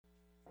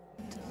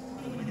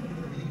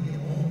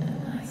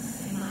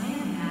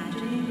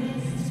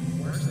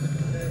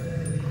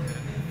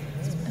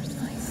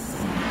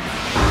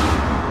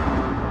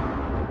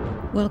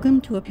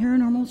Welcome to a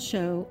paranormal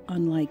show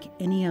unlike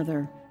any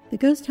other. The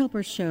Ghost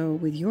Helpers Show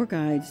with your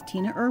guides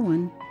Tina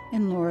Irwin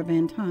and Laura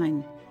Van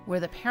Tyne.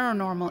 Where the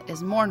paranormal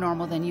is more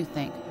normal than you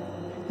think.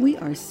 We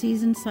are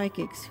seasoned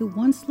psychics who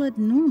once led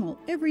normal,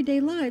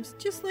 everyday lives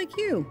just like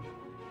you.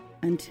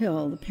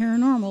 Until the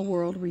paranormal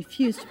world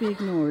refused to be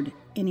ignored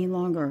any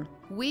longer.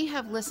 We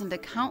have listened to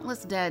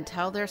countless dead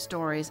tell their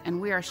stories, and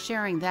we are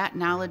sharing that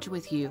knowledge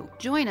with you.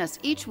 Join us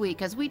each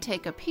week as we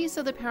take a piece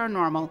of the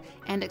paranormal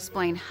and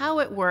explain how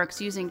it works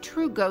using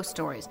true ghost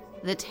stories,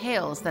 the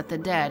tales that the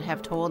dead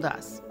have told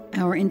us.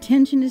 Our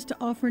intention is to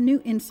offer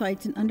new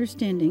insights and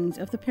understandings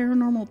of the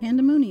paranormal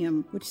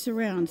pandemonium which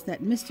surrounds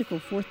that mystical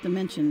fourth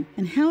dimension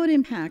and how it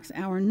impacts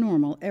our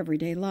normal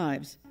everyday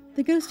lives.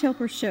 The Ghost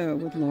Helpers Show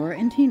with Laura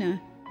and Tina,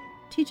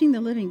 teaching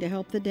the living to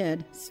help the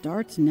dead,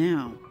 starts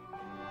now.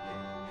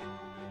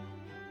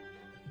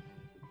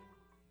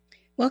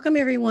 Welcome,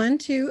 everyone,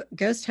 to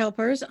Ghost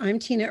Helpers. I'm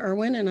Tina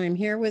Irwin, and I'm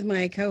here with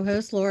my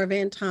co-host, Laura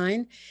Van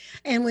Tyne.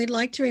 And we'd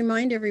like to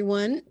remind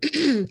everyone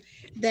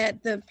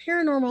that the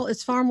paranormal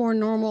is far more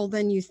normal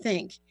than you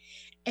think.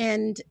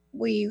 And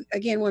we,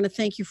 again, want to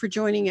thank you for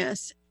joining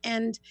us.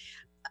 And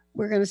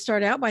we're going to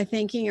start out by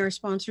thanking our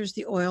sponsors,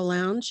 the Oil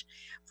Lounge,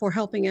 for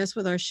helping us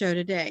with our show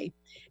today.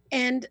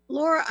 And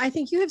Laura, I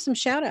think you have some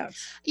shout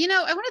outs. You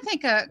know, I want to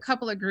thank a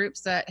couple of groups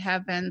that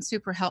have been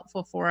super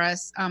helpful for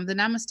us. The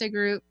Namaste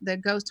group, the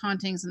Ghost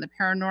Hauntings and the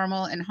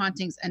Paranormal and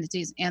Hauntings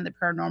Entities and the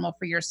Paranormal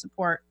for your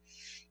support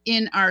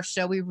in our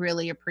show. We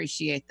really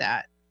appreciate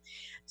that.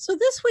 So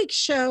this week's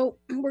show,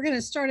 we're going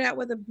to start out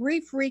with a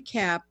brief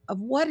recap of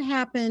what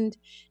happened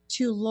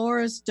to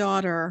Laura's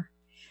daughter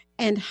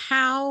and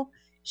how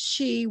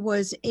she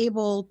was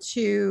able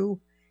to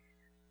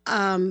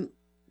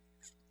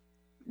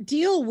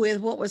deal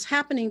with what was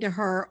happening to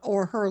her,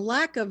 or her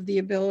lack of the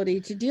ability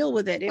to deal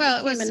with it. It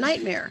became a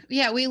nightmare.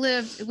 Yeah, we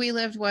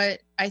lived what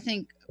I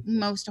think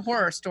most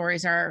horror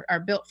stories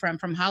are built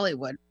from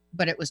Hollywood,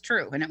 but it was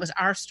true, and it was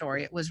our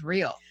story. It was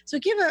real. So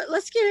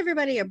let's give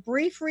everybody a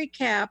brief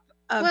recap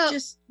of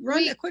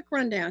a quick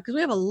rundown, because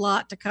we have a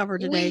lot to cover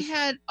today. We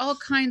had all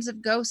kinds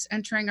of ghosts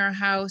entering our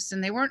house,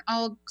 and they weren't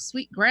all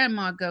sweet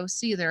grandma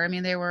ghosts either. I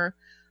mean, they were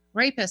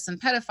rapists and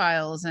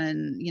pedophiles,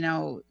 and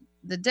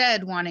the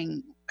dead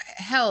wanting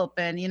help.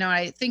 And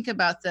I think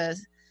about the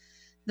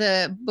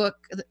book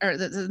or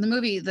the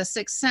movie The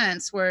Sixth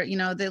Sense, where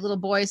the little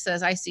boy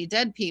says, "I see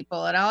dead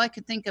people," and all I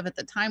could think of at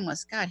the time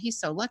was, God, he's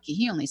so lucky,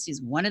 he only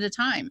sees one at a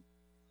time.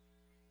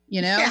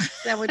 Yeah,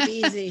 that would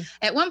be easy.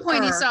 At one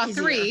point he saw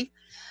three.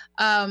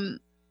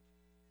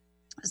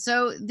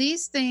 So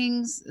these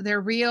things,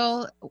 they're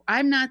real.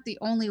 I'm not the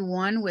only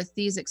one with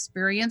these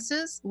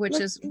experiences, which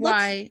is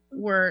why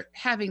we're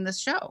having this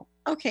show.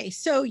 Okay,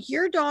 so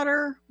your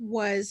daughter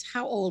was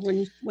how old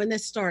when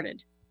this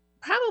started?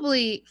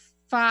 Probably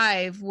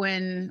 5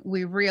 when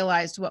we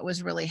realized what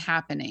was really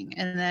happening.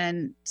 And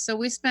then, so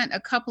we spent a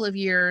couple of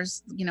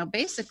years,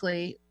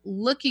 basically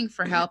looking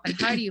for help. And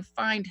how do you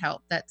find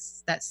help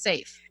that's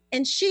safe?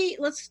 And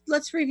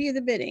let's review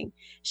the bidding.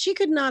 She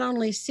could not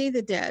only see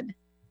the dead,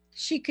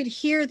 she could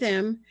hear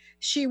them.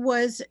 She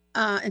was,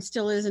 and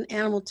still is, an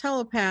animal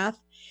telepath.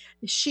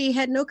 She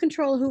had no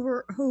control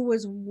who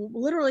was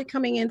literally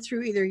coming in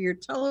through either your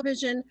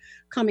television,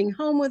 coming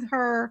home with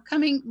her,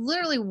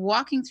 literally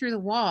walking through the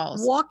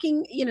walls,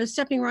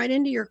 stepping right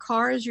into your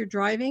car as you're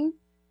driving.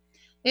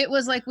 It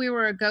was like we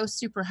were a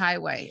ghost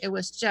superhighway. It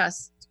was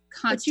just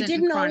constant. But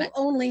you didn't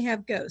only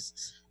have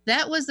ghosts.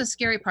 That was the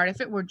scary part.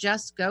 If it were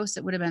just ghosts,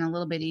 it would have been a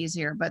little bit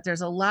easier. But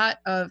there's a lot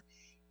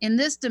in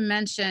this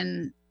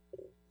dimension,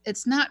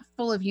 it's not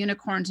full of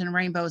unicorns and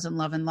rainbows and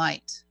love and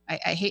light.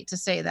 I hate to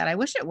say that. I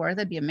wish it were.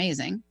 That'd be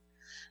amazing.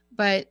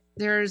 But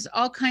there's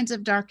all kinds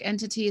of dark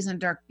entities and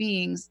dark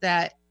beings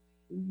that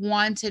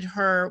wanted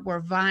her,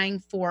 were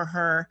vying for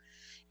her.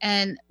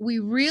 And we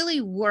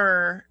really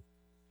were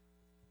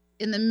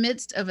in the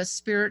midst of a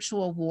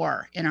spiritual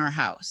war in our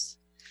house.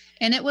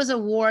 And it was a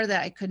war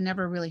that I could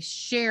never really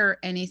share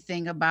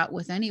anything about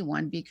with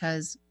anyone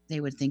because they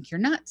would think you're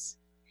nuts.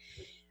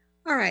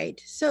 All right.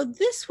 So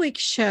this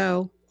week's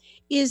show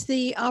is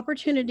the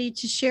opportunity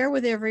to share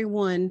with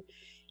everyone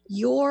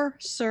your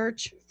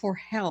search for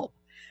help,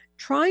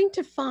 trying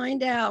to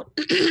find out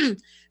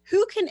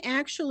who can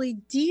actually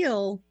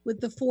deal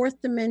with the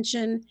fourth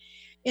dimension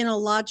in a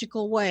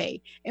logical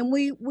way. And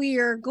we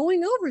are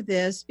going over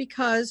this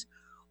because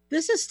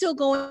this is still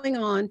going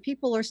on.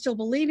 People are still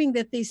believing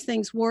that these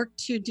things work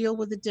to deal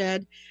with the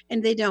dead,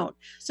 and they don't.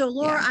 So,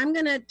 Laura, yeah. I'm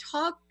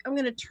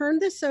going to turn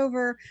this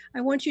over.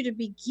 I want you to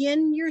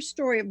begin your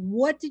story.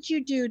 What did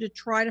you do to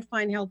try to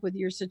find help with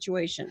your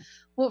situation?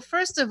 Well,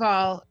 first of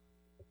all,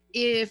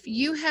 if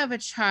you have a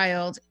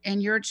child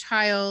and your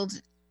child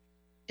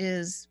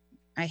is,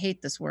 I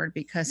hate this word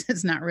because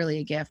it's not really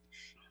a gift,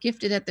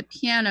 gifted at the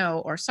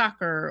piano or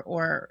soccer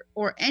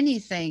or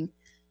anything,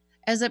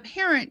 as a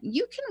parent,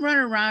 you can run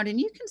around and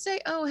you can say,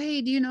 "Oh,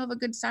 hey, do you know of a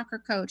good soccer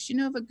coach? Do you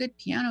know of a good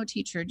piano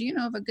teacher? Do you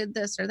know of a good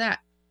this or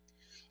that?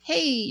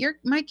 Hey,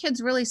 my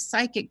kid's really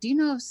psychic. Do you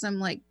know of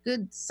some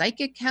good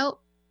psychic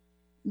help?"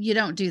 you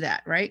don't do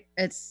that, right?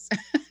 It's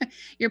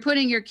you're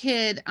putting your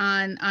kid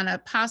on a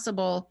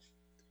possible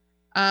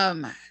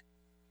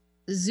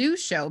zoo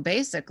show,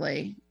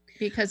 basically,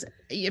 because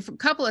if a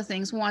couple of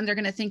things. One, they're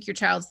going to think your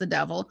child's the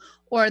devil,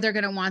 or they're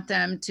going to want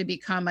them to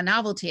become a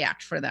novelty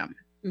act for them.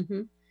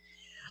 Mm-hmm.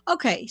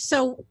 Okay,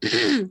 so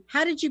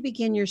how did you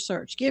begin your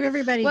search? Give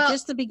everybody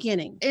just the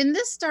beginning. And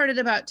this started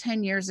about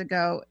 10 years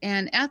ago.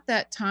 And at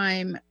that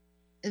time,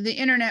 the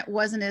internet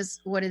wasn't as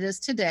what it is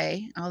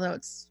today, although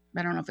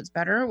I don't know if it's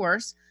better or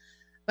worse.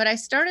 But I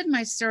started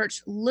my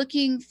search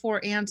looking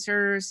for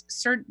answers,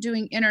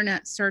 doing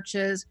internet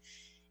searches.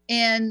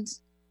 And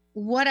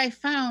what I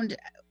found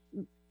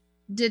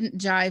didn't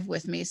jive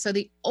with me. So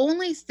the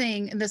only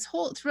thing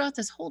throughout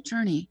this whole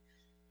journey,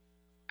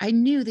 I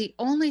knew the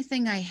only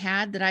thing I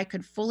had that I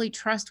could fully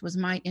trust was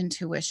my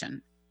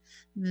intuition.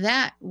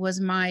 That was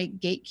my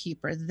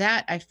gatekeeper.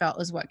 That I felt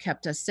was what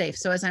kept us safe.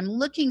 So as I'm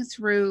looking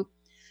through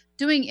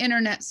doing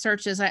internet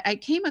searches, I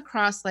came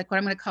across like what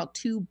I'm going to call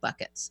two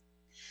buckets.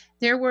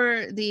 There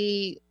were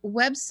the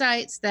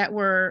websites that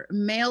were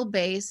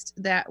male-based,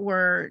 that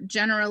were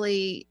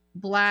generally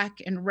black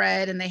and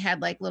red, and they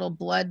had like little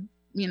blood,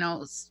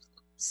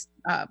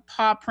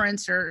 paw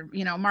prints or,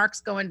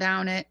 marks going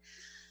down it.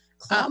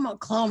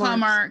 Claw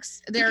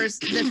marks. There's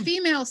the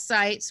female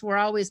sites were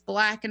always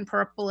black and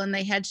purple, and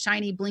they had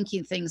shiny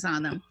blinking things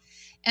on them.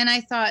 And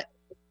I thought,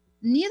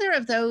 neither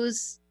of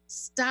those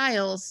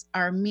styles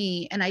are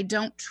me, and I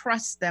don't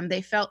trust them.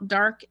 They felt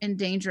dark and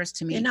dangerous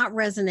to me. They're not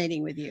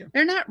resonating with you.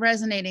 They're not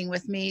resonating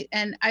with me.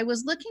 And I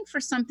was looking for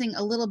something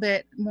a little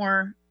bit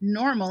more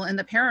normal in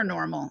the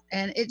paranormal,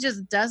 and it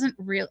just doesn't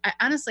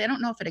honestly, I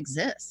don't know if it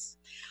exists.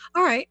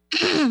 All right.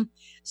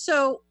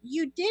 So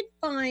you did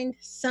find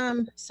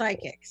some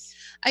psychics.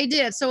 I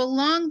did. So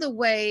along the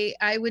way,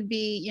 I would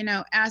be,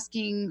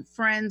 asking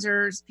friends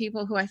or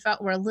people who I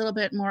felt were a little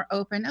bit more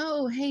open.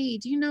 Oh, hey,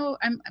 do you know,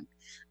 I'm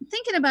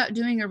thinking about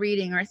doing a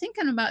reading, or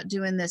thinking about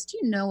doing this. Do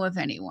you know of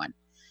anyone?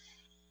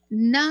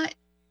 Not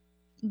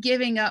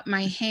giving up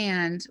my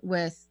hand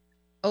with,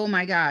 oh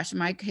my gosh,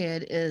 my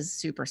kid is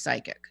super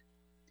psychic.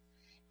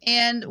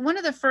 And one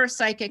of the first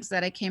psychics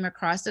that I came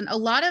across, and a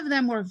lot of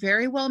them were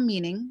very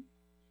well-meaning.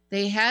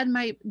 They had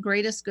my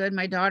greatest good,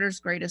 my daughter's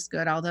greatest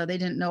good, although they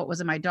didn't know it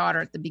was my daughter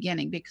at the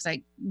beginning because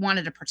I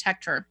wanted to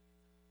protect her.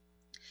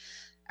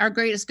 Our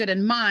greatest good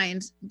in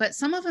mind, but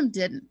some of them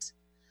didn't.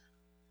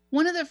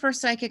 One of the first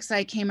psychics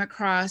I came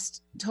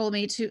across told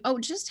me to,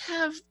 just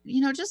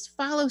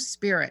follow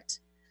spirit.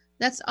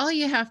 That's all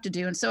you have to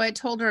do. And so I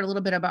told her a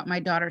little bit about my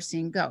daughter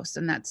seeing ghosts,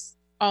 and that's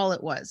all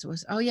it was,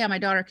 oh yeah, my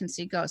daughter can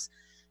see ghosts.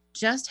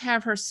 Just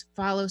have her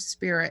follow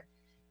spirit.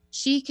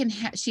 She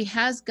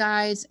has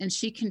guides, and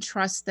she can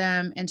trust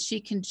them, and she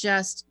can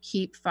just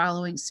keep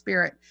following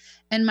spirit.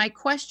 And my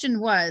question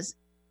was,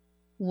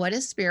 what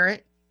is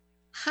spirit?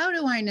 How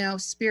do I know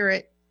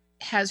spirit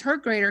has her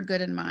greater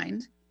good in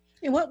mind?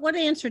 And what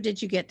answer did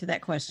you get to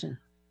that question?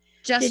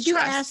 Did you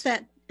ask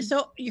that?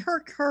 So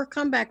her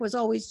comeback was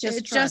always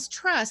just trust. Just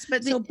trust,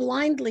 but so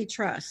blindly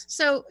trust.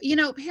 So,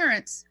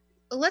 parents,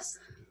 let's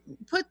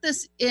put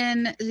this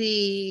in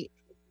the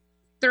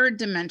third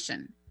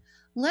dimension.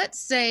 Let's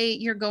say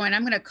you're going,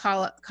 I'm going to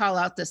call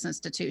out this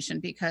institution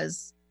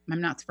because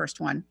I'm not the first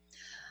one,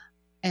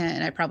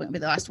 and I probably won't be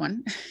the last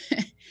one.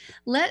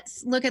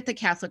 Let's look at the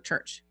Catholic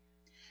Church.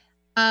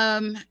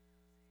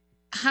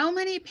 How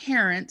many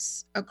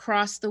parents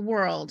across the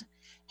world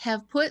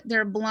have put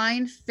their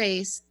blind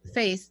faith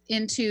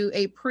into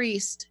a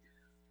priest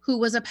who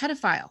was a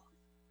pedophile?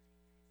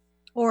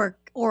 Or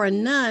a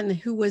nun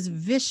who was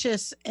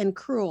vicious and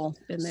cruel?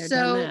 Been there,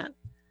 done that.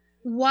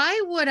 Why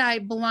would I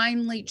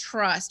blindly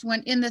trust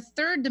when in the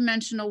third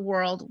dimensional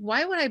world?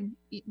 Why would I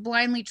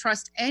blindly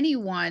trust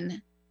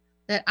anyone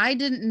that I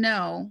didn't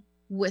know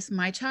with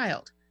my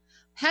child?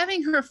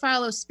 Having her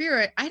follow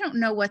spirit, I don't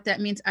know what that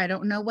means. I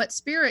don't know what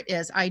spirit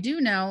is. I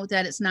do know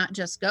that it's not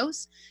just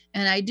ghosts.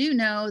 And I do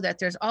know that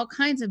there's all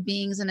kinds of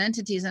beings and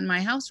entities in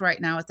my house right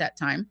now at that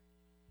time.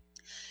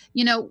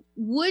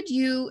 Would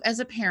you, as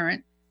a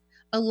parent,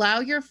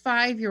 allow your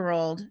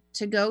 5-year-old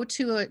to go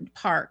to a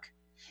park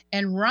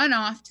and run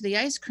off to the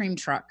ice cream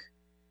truck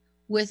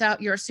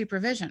without your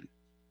supervision?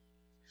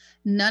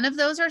 None of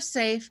those are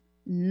safe.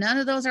 None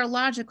of those are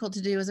logical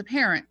to do as a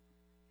parent.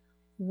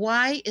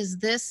 Why is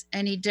this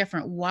any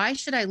different? Why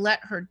should I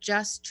let her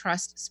just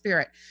trust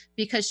spirit?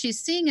 Because she's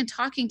seeing and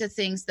talking to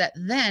things that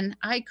then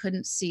I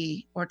couldn't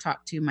see or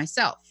talk to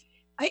myself.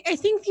 I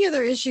think the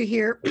other issue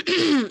here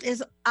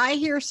is I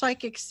hear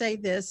psychics say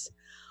this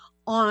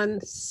on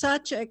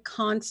such a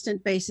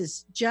constant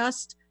basis.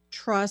 Just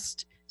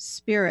trust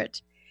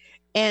spirit.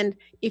 And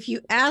if you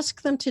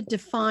ask them to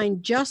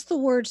define just the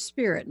word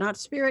spirit, not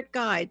spirit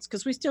guides,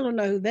 because we still don't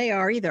know who they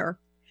are either.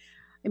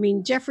 I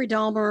mean, Jeffrey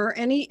Dahmer,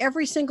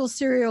 every single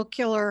serial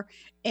killer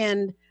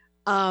and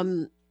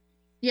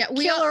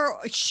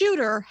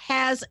shooter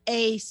has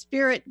a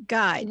spirit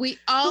guide.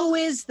 Who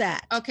is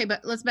that? Okay,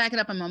 but let's back it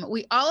up a moment.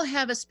 We all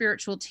have a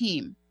spiritual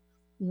team.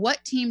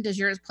 What team does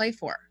yours play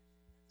for?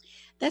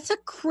 That's a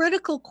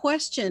critical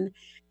question.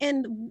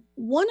 And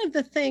one of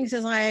the things,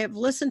 as I have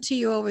listened to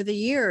you over the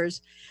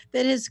years,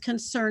 that has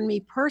concerned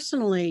me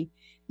personally,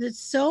 that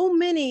so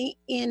many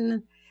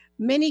in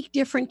many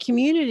different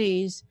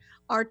communities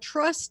are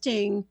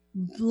trusting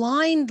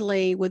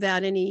blindly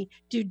without any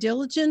due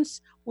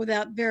diligence,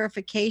 without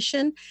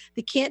verification.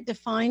 They can't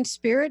define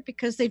spirit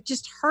because they've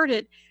just heard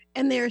it,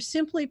 and they're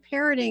simply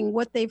parroting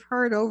what they've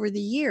heard over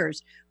the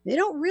years. They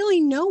don't really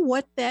know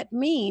what that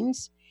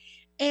means,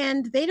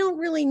 and they don't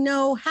really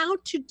know how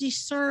to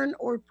discern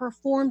or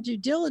perform due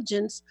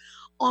diligence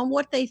on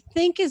what they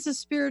think is a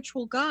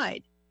spiritual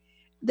guide.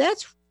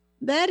 That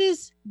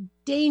is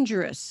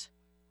dangerous.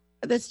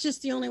 That's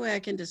just the only way I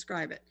can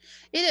describe it.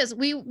 It is.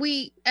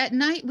 We at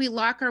night we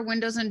lock our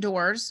windows and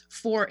doors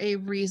for a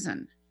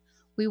reason.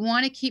 We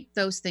want to keep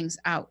those things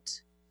out.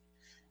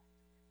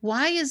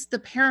 Why is the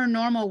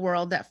paranormal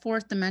world, that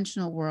fourth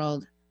dimensional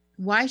world,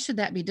 why should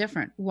that be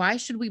different? Why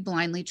should we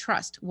blindly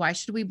trust? Why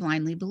should we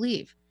blindly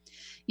believe?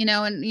 We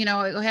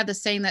have the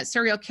saying that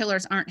serial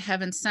killers aren't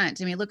heaven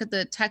sent. I mean, look at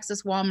the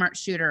Texas Walmart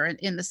shooter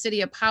in the city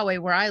of Poway,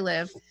 where I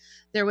live.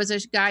 There was a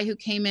guy who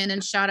came in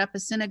and shot up a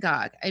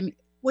synagogue.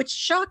 Which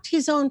shocked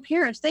his own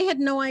parents. They had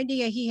no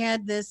idea he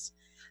had this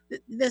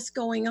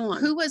going on.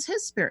 Who was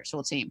his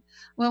spiritual team?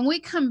 When we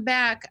come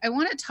back, I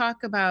want to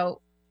talk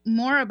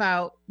more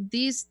about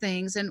these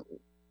things and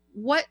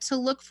what to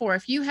look for.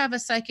 If you have a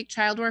psychic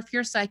child, or if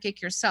you're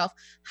psychic yourself,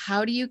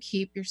 how do you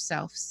keep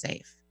yourself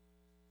safe?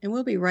 And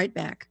we'll be right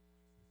back.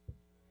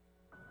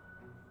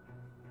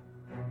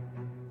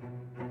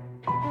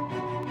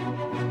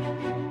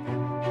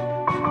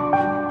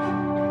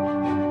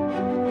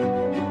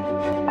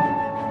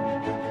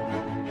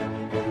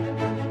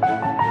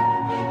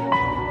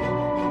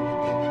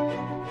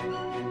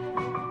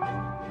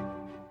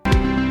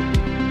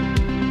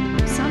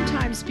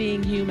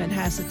 Being human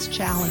has its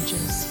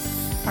challenges.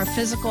 Our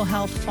physical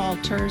health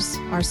falters,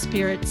 our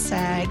spirits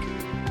sag,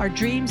 our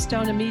dreams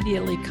don't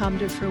immediately come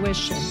to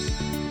fruition.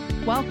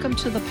 Welcome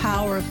to the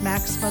power of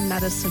Maximum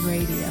Medicine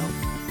Radio.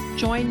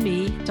 Join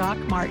me, Doc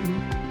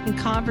Martin, in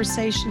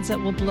conversations that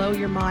will blow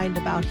your mind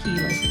about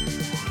healing.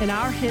 In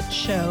our hit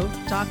show,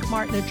 Doc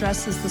Martin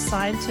addresses the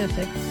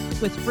scientific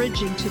with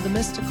bridging to the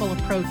mystical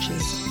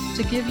approaches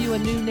to give you a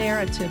new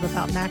narrative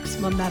about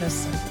maximum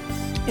medicine.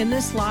 In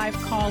this live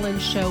call-in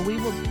show, we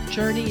will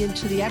journey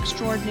into the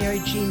extraordinary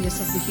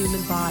genius of the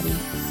human body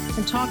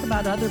and talk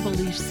about other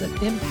beliefs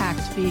that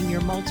impact being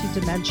your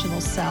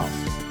multidimensional self.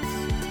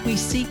 We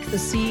seek the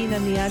seen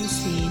and the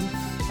unseen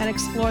and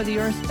explore the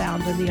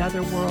earthbound and the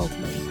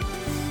otherworldly,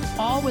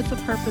 all with the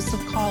purpose of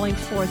calling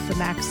forth the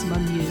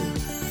maximum you.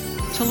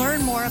 To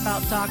learn more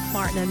about Doc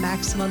Martin and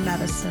Maximum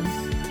Medicine,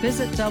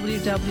 visit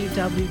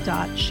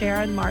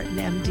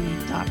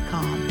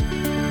www.sharonmartinmd.com.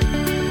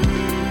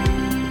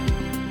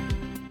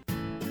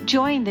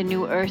 Join the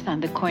New Earth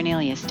on the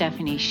Cornelia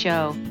Stephanie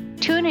Show.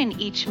 Tune in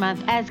each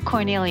month as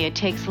Cornelia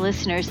takes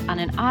listeners on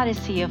an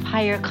odyssey of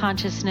higher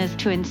consciousness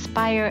to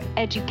inspire,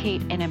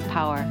 educate, and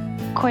empower.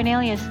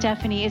 Cornelia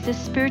Stephanie is a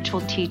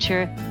spiritual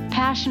teacher,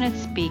 passionate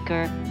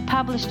speaker,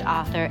 published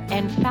author,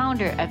 and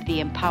founder of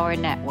the Empower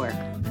Network.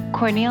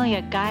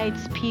 Cornelia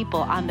guides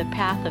people on the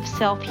path of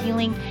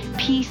self-healing,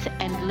 peace,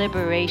 and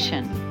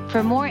liberation.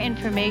 For more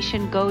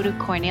information, go to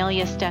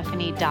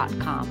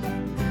corneliastephanie.com.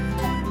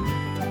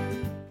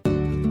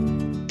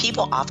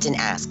 People often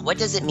ask, what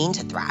does it mean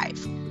to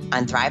thrive?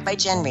 On Thrive by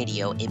Jen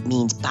Radio, it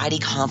means body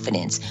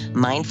confidence,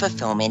 mind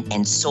fulfillment,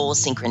 and soul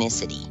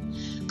synchronicity.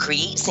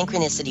 Create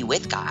synchronicity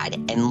with God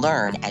and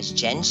learn as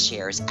Jen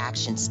shares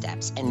action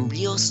steps and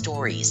real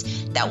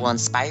stories that will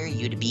inspire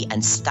you to be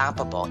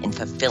unstoppable in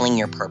fulfilling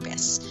your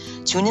purpose.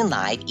 Tune in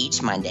live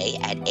each Monday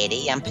at 8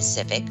 a.m.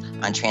 Pacific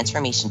on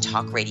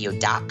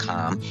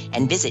TransformationTalkRadio.com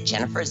and visit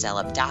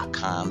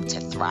JenniferZellup.com to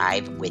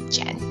thrive with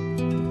Jen.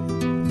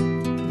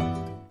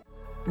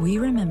 We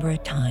remember a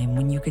time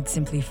when you could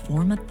simply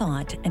form a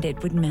thought and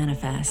it would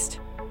manifest.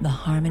 The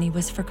harmony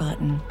was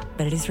forgotten,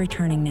 but it is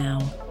returning now.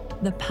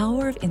 The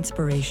Power of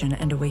Inspiration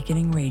and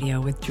Awakening Radio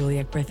with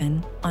Juliet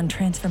Griffin on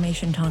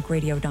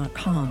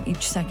TransformationTalkRadio.com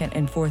each second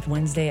and fourth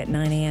Wednesday at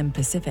 9 a.m.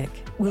 Pacific.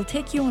 We'll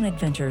take you on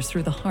adventures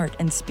through the heart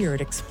and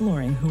spirit,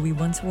 exploring who we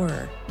once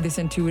were. This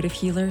intuitive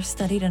healer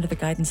studied under the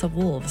guidance of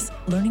wolves,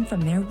 learning from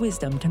their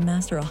wisdom to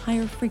master a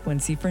higher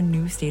frequency for a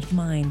new state of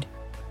mind.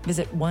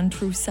 Visit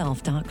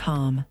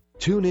OneTrueSelf.com.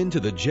 Tune in to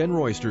The Jen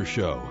Royster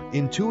Show,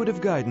 intuitive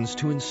guidance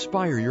to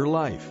inspire your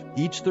life,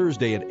 each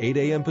Thursday at 8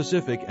 a.m.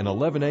 Pacific and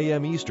 11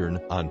 a.m. Eastern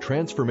on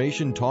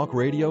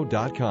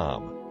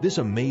TransformationTalkRadio.com. This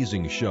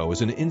amazing show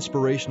is an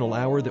inspirational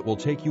hour that will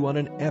take you on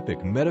an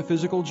epic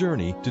metaphysical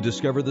journey to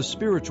discover the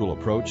spiritual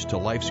approach to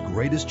life's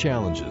greatest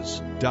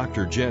challenges.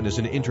 Dr. Jen is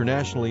an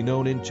internationally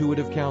known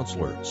intuitive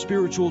counselor,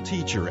 spiritual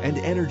teacher, and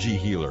energy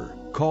healer.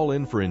 Call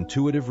in for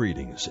intuitive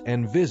readings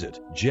and visit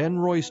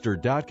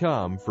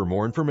JenRoyster.com for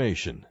more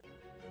information.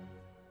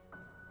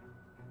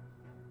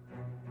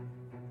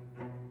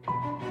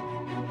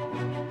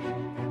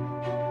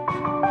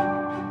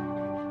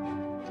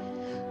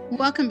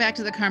 Welcome back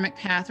to the Karmic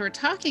Path. We're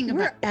talking about...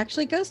 We're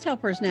actually ghost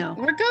helpers now.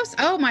 We're ghosts.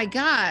 Oh my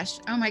gosh.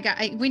 Oh my God.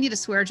 We need a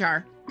swear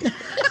jar.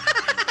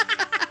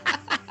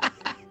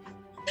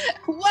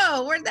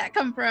 know. Where'd that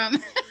come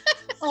from?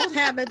 Old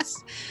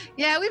habits.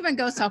 Yeah, we've been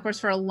ghost helpers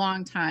for a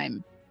long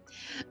time.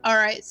 All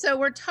right. So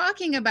we're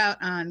talking about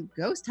on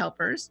ghost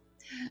helpers,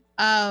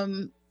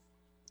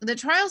 the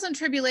trials and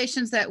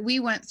tribulations that we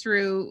went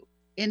through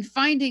in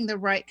finding the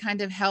right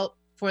kind of help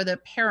for the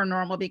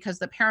paranormal, because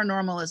the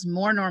paranormal is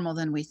more normal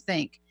than we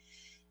think.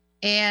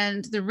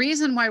 And the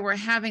reason why we're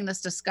having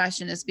this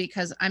discussion is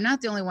because I'm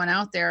not the only one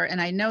out there.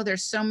 And I know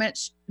there's so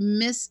much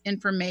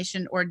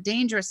misinformation or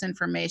dangerous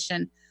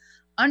information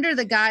under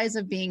the guise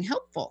of being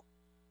helpful.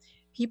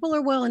 People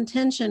are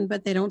well-intentioned,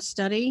 but they don't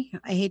study.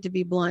 I hate to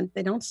be blunt.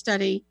 They don't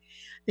study.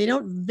 They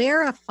don't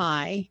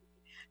verify.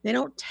 They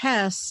don't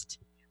test,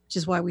 which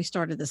is why we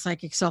started the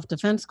psychic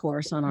self-defense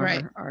course on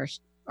our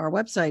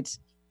websites,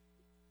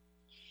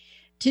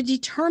 to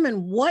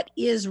determine what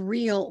is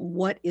real,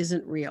 what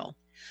isn't real.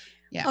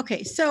 Yeah.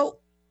 Okay. So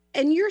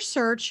in your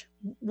search,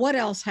 what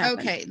else happened?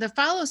 Okay. The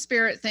follow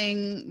spirit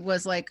thing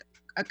was like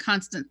a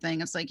constant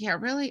thing. It's like, yeah,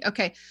 really?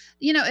 Okay.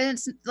 You know, and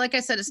it's like I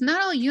said, it's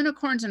not all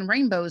unicorns and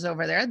rainbows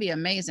over there. That'd be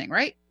amazing,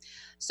 right?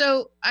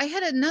 So I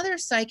had another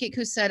psychic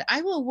who said,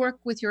 I will work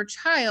with your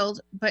child,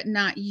 but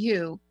not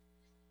you.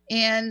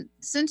 And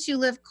since you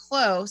live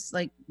close,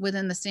 like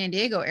within the San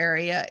Diego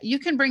area, you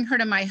can bring her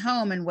to my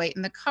home and wait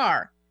in the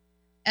car.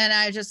 And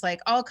I just like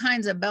all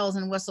kinds of bells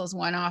and whistles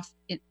went off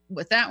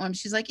with that one.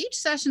 She's like, each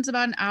session's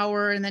about an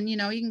hour. And then, you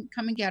know, you can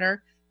come and get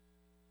her.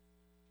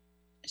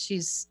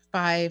 She's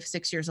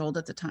 5-6 years old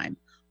at the time.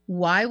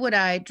 Why would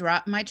I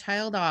drop my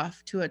child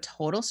off to a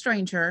total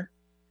stranger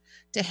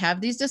to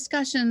have these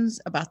discussions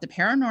about the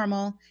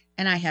paranormal?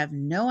 And I have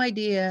no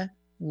idea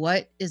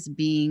what is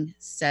being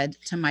said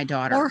to my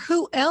daughter. Or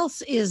who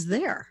else is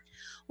there?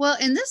 Well,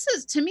 and this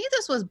is, to me,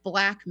 this was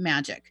black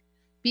magic,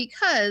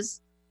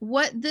 because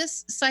what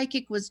this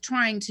psychic was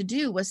trying to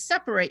do was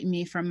separate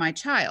me from my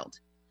child.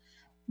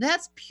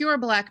 That's pure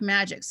black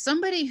magic.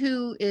 Somebody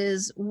who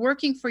is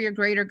working for your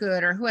greater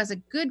good or who has a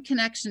good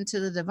connection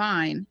to the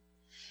divine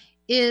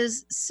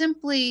is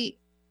simply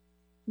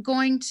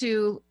going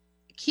to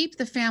keep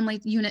the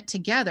family unit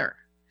together.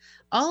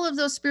 All of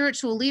those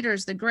spiritual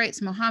leaders, the greats,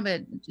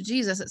 Muhammad,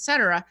 Jesus,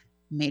 etc.,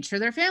 made sure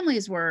their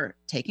families were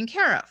taken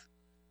care of.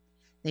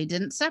 They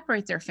didn't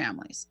separate their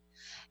families.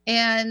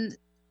 And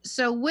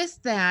so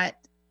with that,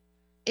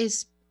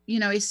 is, you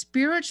know, a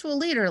spiritual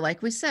leader,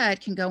 like we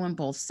said, can go on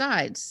both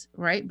sides,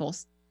 right?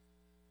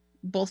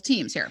 Both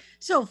teams here.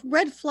 So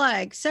red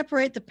flag,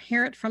 separate the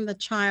parent from the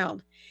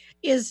child.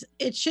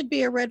 It should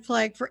be a red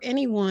flag for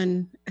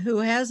anyone who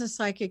has a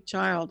psychic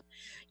child.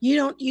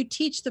 You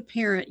teach the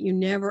parent, you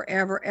never,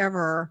 ever,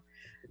 ever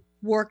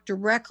work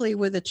directly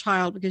with a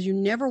child, because you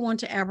never want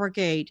to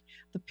abrogate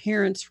the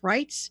parent's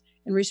rights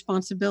and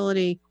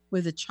responsibility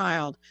with a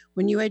child.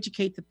 When you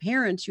educate the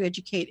parents, you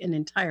educate an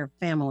entire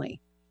family.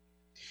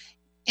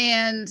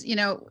 And, you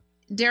know,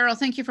 Daryl,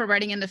 thank you for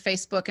writing into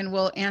Facebook, and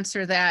we'll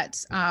answer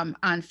that on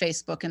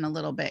Facebook in a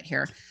little bit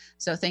here.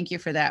 So thank you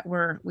for that.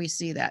 We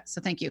see that.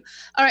 So thank you.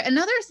 All right.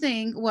 Another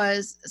thing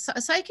was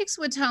psychics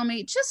would tell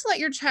me, just let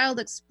your child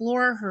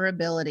explore her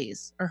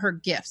abilities or her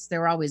gifts. They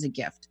were always a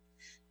gift,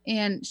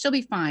 and she'll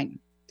be fine.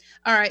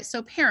 All right.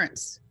 So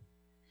parents,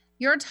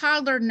 your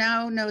toddler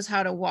now knows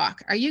how to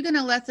walk. Are you going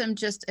to let them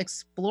just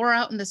explore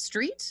out in the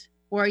street,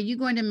 or are you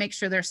going to make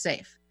sure they're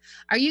safe?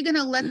 Are you going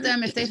to let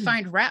them, if they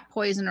find rat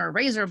poison or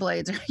razor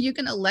blades, are you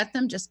going to let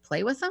them just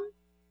play with them?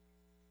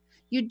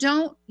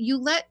 You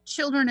let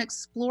children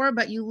explore,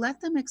 but you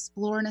let them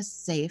explore in a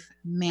safe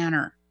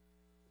manner.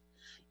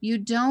 You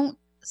don't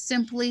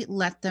simply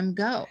let them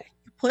go.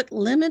 Put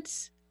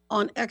limits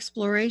on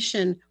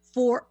exploration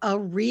for a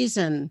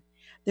reason.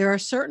 There are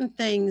certain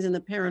things in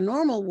the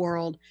paranormal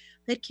world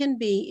that can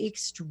be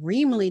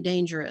extremely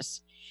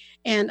dangerous.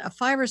 And a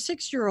 5 or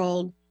 6 year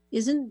old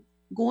isn't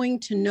going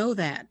to know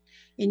that.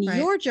 And right.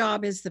 Your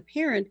job as the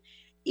parent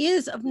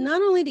is of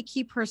not only to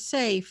keep her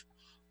safe,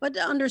 but to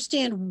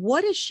understand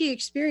what is she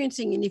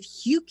experiencing. And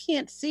if you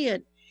can't see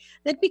it,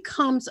 that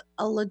becomes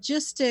a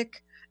logistic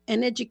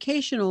and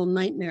educational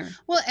nightmare.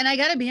 Well, and I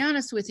got to be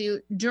honest with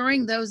you,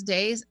 during those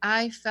days,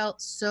 I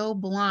felt so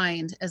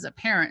blind as a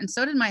parent, and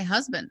so did my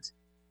husband.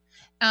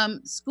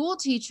 School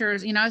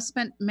teachers, you know, I've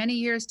spent many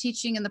years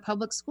teaching in the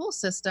public school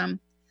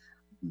system.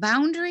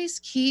 Boundaries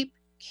keep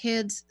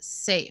kids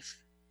safe.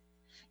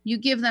 You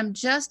give them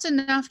just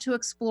enough to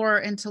explore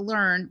and to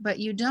learn, but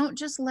you don't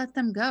just let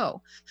them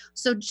go.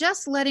 So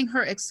just letting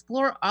her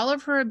explore all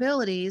of her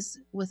abilities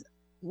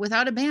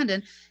without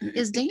abandon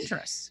is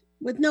dangerous.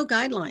 With no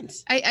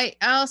guidelines. I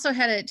also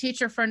had a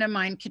teacher friend of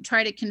mine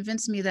try to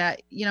convince me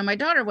that, you know, my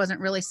daughter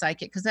wasn't really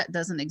psychic, because that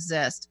doesn't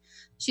exist.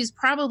 She's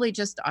probably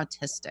just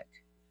autistic.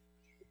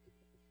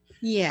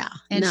 Yeah.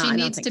 And she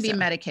needs to be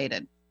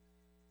medicated.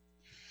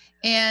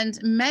 And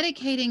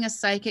medicating a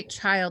psychic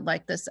child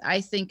like this,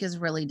 I think, is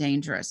really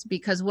dangerous,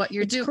 because what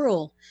you're doing,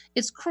 cruel.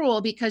 It's cruel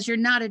because you're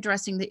not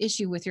addressing the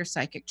issue with your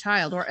psychic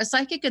child, or a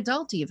psychic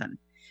adult even.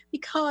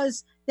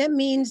 Because that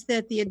means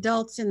that the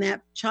adults in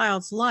that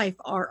child's life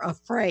are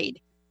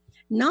afraid.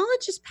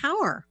 Knowledge is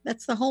power.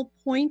 That's the whole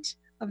point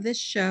of this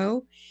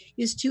show,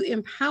 is to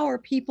empower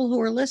people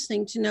who are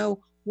listening to know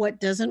what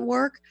doesn't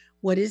work,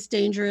 what is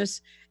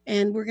dangerous.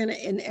 And we're going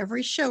to, in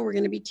every show, we're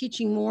going to be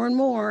teaching more and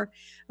more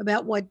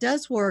about what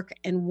does work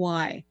and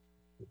why.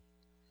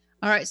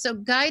 All right. So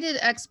guided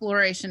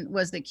exploration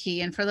was the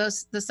key. And for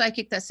the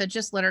psychic that said,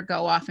 just let her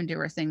go off and do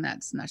her thing,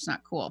 that's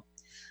not cool.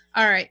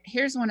 All right.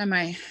 Here's one of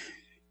my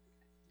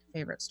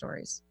favorite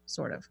stories,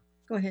 sort of.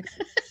 Go ahead.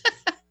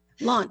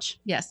 Launch.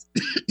 Yes.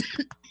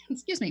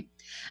 Excuse me.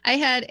 I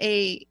had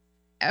a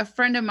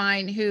friend of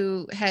mine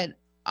who had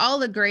all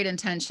the great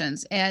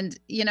intentions. And,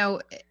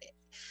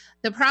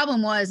 the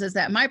problem is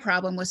that my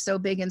problem was so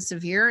big and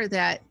severe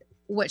that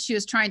what she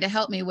was trying to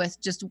help me with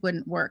just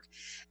wouldn't work.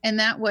 And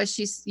that was,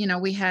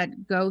 we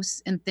had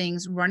ghosts and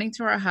things running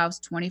through our house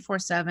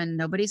 24/7,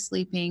 nobody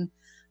sleeping.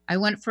 I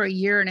went for a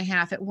year and a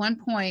half. At one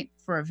point,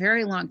 for a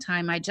very long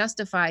time, I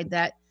justified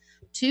that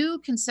 2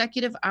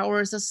 consecutive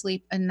hours of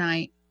sleep a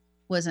night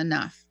was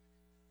enough.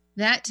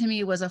 That to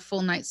me was a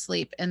full night's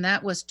sleep, and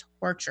that was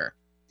torture.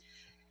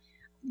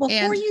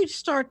 Before you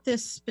start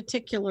this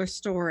particular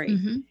story,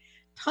 Mm-hmm.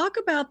 talk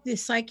about the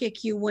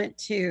psychic you went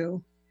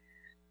to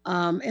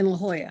in La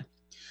Jolla.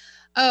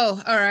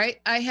 Oh, all right.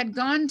 I had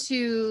gone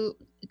to,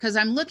 because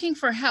I'm looking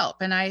for help,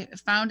 and I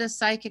found a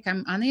psychic.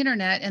 I'm on the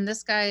internet, and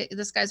this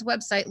guy's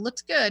website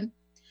looked good.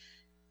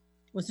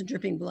 Wasn't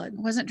dripping blood. It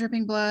wasn't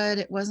dripping blood.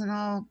 It wasn't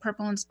all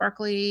purple and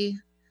sparkly.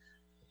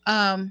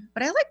 But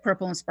I like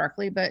purple and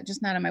sparkly, but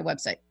just not on my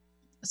website.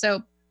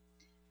 So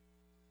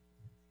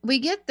we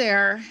get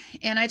there,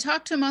 and I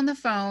talked to him on the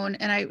phone,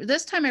 and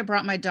this time I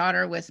brought my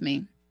daughter with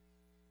me.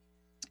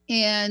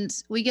 And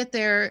we get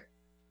there,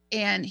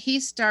 and he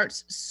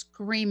starts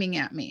screaming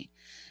at me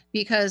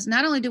because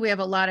not only do we have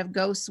a lot of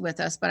ghosts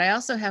with us, but I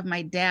also have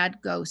my dad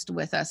ghost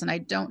with us, and I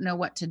don't know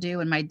what to do.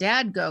 And my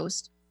dad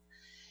ghost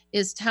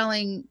is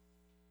telling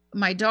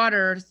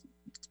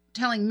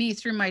me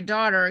through my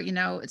daughter,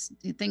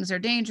 things are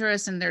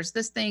dangerous, and there's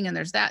this thing and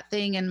there's that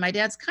thing. And my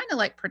dad's kind of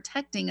like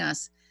protecting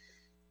us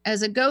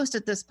as a ghost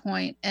at this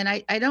point. And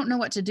I don't know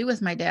what to do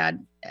with my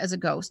dad as a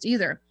ghost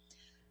either.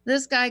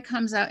 This guy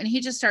comes out and he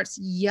just starts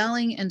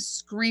yelling and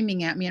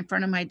screaming at me in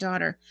front of my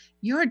daughter.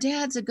 Your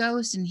dad's a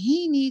ghost, and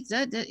he needs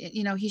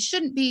he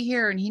shouldn't be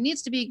here, and he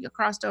needs to be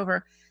crossed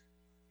over.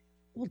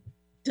 Well,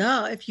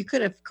 duh, if you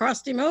could have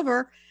crossed him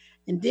over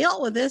and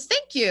dealt with this.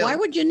 Thank you. Why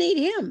would you need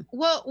him?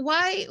 Well,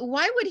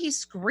 why would he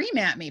scream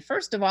at me,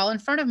 first of all, in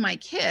front of my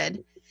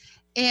kid?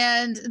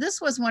 And this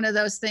was one of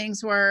those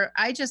things where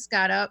I just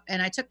got up and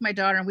I took my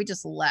daughter and we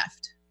just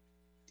left.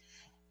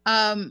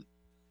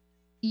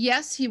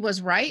 Yes, he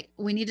was right.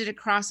 We needed to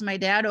cross my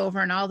dad over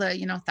and all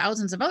the,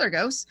 thousands of other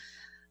ghosts.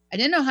 I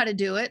didn't know how to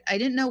do it. I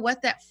didn't know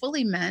what that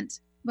fully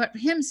meant, but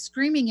him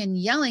screaming and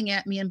yelling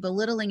at me and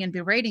belittling and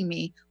berating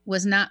me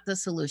was not the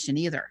solution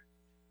either.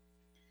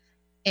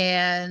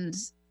 And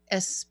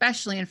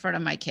especially in front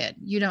of my kid,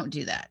 you don't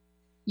do that.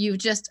 You've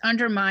just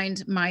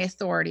undermined my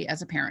authority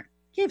as a parent.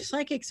 Gave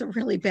psychics a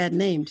really bad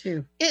name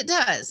too. It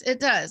does.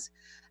 It does.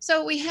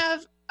 So we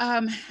have,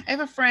 I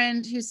have a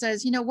friend who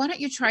says, why don't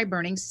you try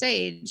burning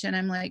sage? And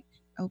I'm like,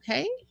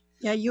 okay.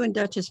 Yeah, you and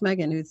Duchess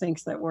Megan, who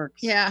thinks that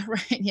works. Yeah,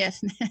 right.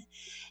 Yes.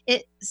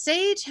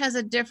 Sage has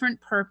a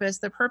different purpose.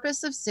 The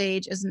purpose of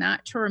sage is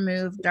not to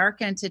remove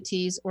dark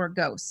entities or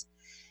ghosts.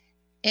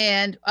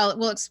 And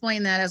we'll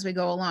explain that as we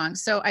go along.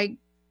 So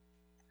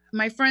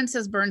my friend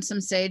says, burn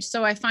some sage.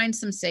 So I find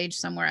some sage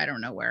somewhere. I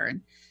don't know where.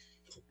 And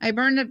I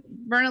burn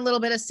a little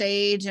bit of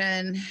sage,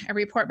 and I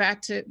report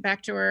back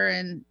to her,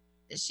 and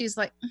she's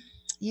like,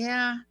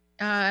 yeah.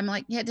 I'm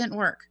like, yeah, it didn't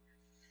work.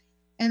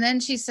 And then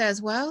she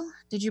says, well,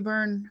 did you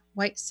burn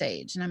white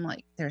sage? And I'm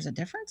like, there's a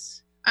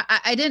difference?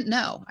 I didn't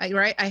know.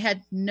 I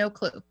had no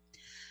clue.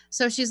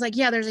 So she's like,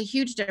 yeah, there's a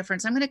huge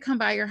difference. I'm going to come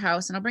by your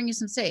house and I'll bring you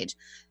some sage.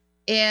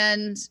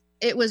 And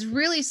it was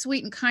really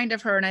sweet and kind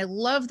of her. And I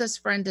love this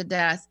friend to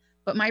death,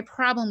 but my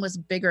problem was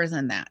bigger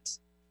than that.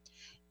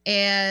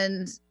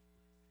 And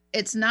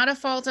it's not a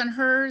fault on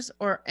hers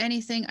or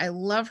anything. I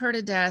love her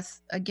to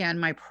death. Again,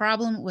 my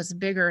problem was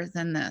bigger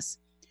than this.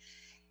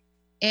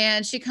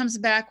 And she comes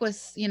back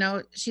with,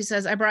 she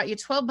says, I brought you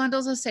 12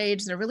 bundles of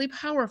sage. They're really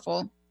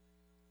powerful.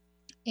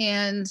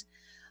 And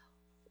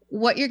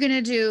what you're going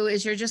to do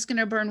is you're just going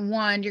to burn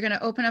one. You're going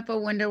to open up a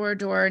window or a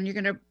door, and you're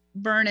going to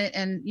burn it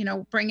and,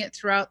 bring it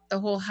throughout the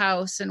whole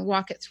house and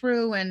walk it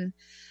through, and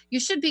you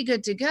should be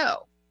good to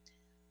go.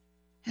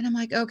 And I'm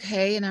like,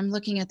 okay. And I'm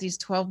looking at these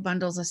 12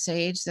 bundles of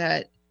sage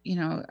that,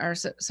 are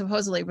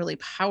supposedly really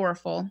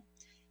powerful.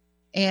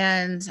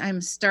 And I'm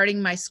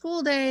starting my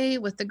school day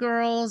with the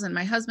girls, and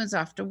my husband's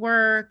off to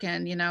work.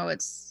 And,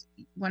 it's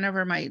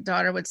whenever my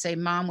daughter would say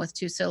mom with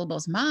 2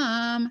 syllables,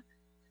 mom,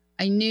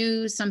 I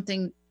knew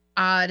something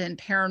odd and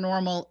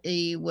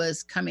paranormal-y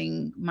was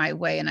coming my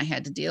way, and I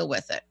had to deal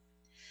with it.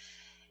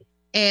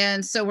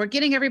 And so we're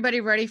getting everybody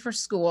ready for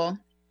school.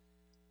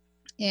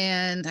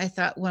 And I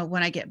thought, well,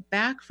 when I get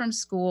back from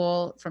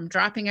school, from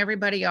dropping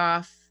everybody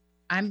off,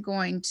 I'm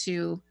going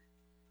to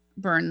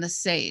burn the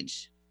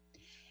sage.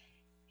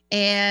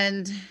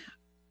 And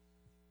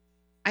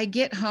I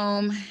get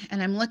home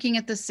and I'm looking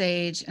at the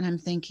sage and I'm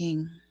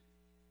thinking,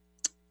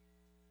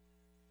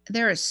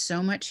 there is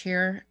so much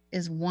here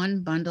is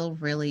one bundle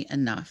really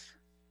enough?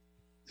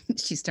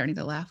 She's starting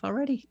to laugh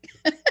already.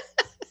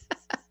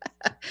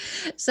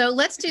 So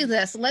let's do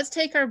this. Let's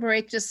take our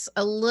break just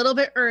a little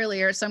bit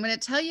earlier. So I'm going to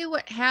tell you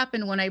what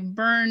happened when I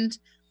burned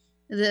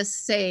this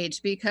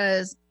sage,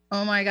 because,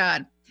 oh my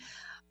God.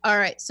 All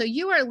right. So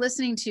you are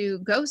listening to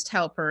Ghost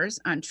Helpers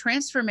on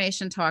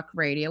Transformation Talk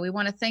Radio. We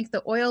want to thank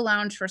the Oil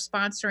Lounge for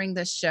sponsoring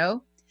this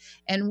show.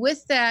 And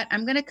with that,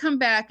 I'm going to come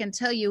back and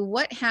tell you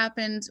what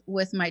happened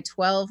with my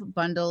 12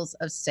 bundles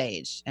of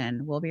sage.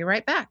 And we'll be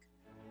right back.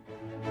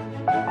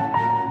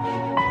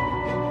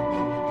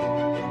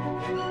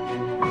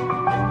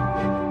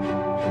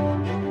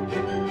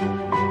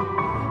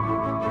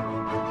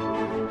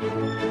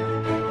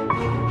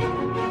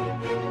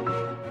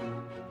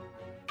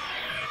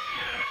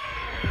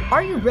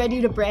 Are you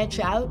ready to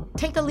branch out?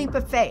 Take a leap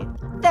of faith.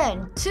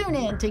 Then tune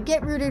in to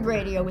Get Rooted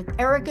Radio with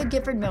Erica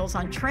Gifford Mills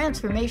on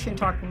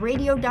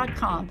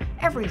TransformationTalkRadio.com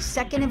every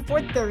second and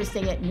fourth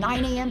Thursday at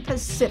 9 a.m.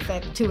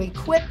 Pacific to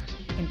equip,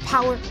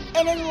 empower,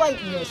 and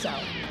enlighten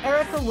yourself.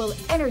 Erica will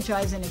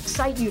energize and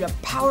excite you to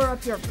power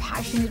up your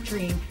passionate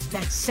dream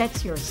that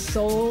sets your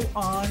soul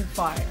on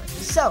fire.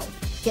 So,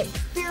 get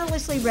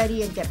fearlessly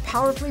ready and get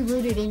powerfully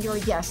rooted in your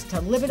yes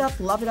to live it up,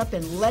 love it up,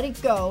 and let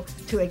it go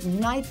to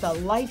ignite the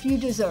life you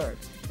deserve.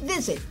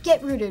 Visit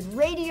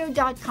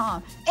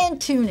GetRootedRadio.com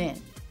and tune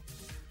in.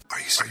 Are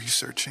you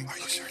searching?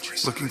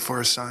 Looking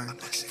for a sign?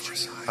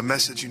 A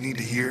message you need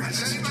to hear?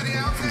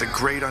 From the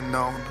great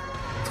unknown,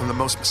 from the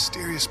most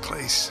mysterious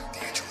place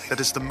that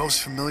is the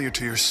most familiar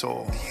to your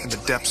soul in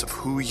the depths of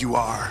who you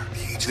are.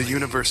 The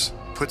universe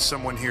put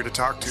someone here to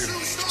talk to,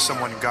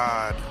 someone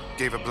God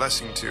gave a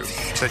blessing to,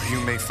 that you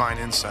may find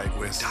insight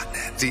with.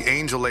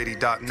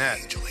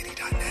 TheAngelLady.net.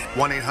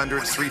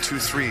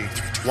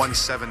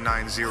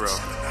 1-800-323-1790.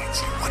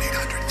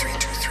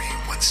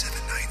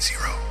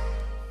 1-800-323-1790.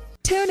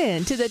 Tune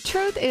in to The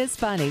Truth is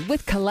Funny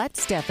with Colette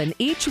Steffen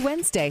each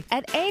Wednesday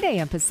at 8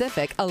 a.m.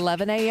 Pacific,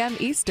 11 a.m.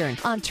 Eastern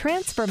on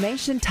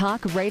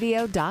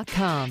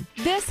TransformationTalkRadio.com.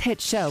 This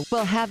hit show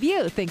will have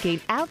you thinking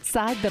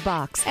outside the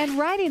box and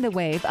riding the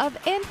wave of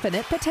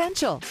infinite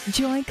potential.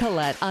 Join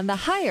Colette on the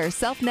Higher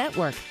Self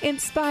Network,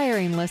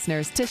 inspiring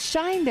listeners to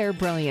shine their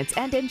brilliance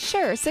and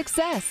ensure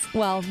success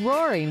while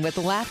roaring with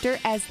laughter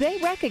as they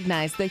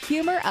recognize the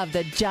humor of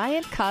the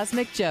giant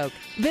cosmic joke.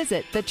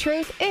 Visit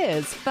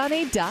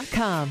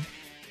thetruthisfunny.com.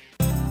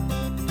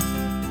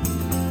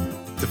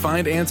 To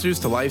find answers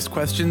to life's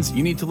questions,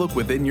 you need to look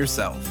within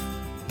yourself.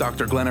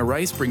 Dr. Glenna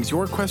Rice brings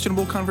your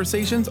questionable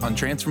conversations on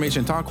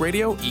Transformation Talk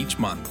Radio each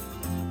month.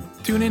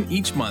 Tune in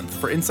each month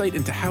for insight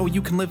into how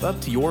you can live up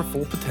to your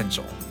full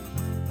potential.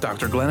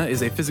 Dr. Glenna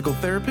is a physical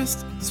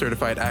therapist,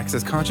 certified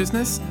Access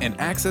Consciousness, and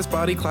Access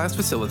Body Class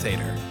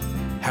facilitator.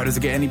 How does it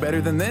get any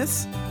better than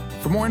this?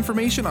 For more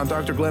information on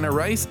Dr. Glenna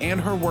Rice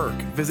and her work,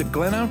 visit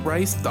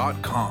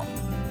glennarice.com.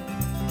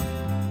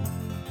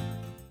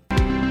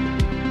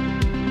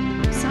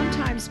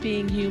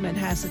 Being human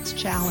has its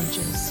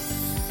challenges.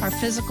 Our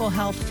physical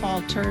health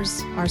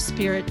falters, our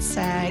spirits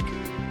sag,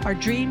 our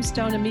dreams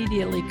don't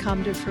immediately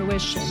come to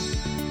fruition.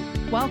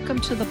 Welcome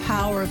to the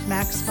power of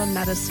Maximum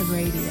Medicine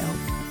Radio.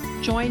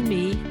 Join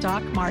me,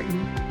 Doc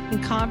Martin,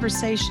 in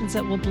conversations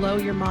that will blow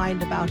your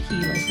mind about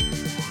healing.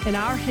 In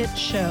our hit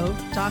show,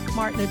 Doc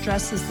Martin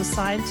addresses the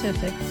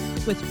scientific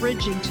with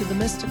bridging to the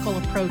mystical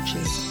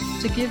approaches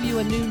to give you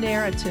a new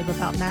narrative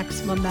about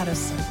maximum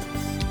medicine.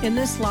 In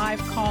this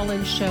live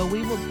call-in show,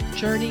 we will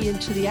journey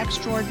into the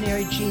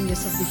extraordinary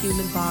genius of the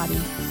human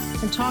body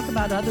and talk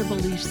about other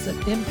beliefs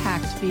that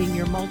impact being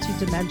your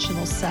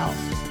multidimensional self.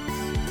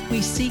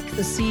 We seek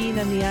the seen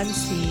and the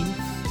unseen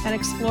and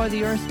explore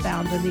the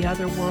earthbound and the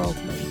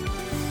otherworldly,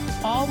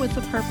 all with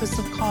the purpose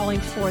of calling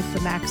forth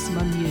the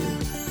maximum you.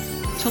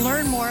 To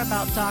learn more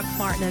about Doc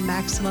Martin and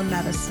Maximum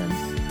Medicine,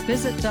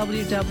 visit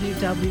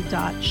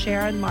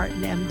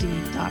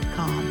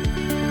www.SharonMartinMD.com.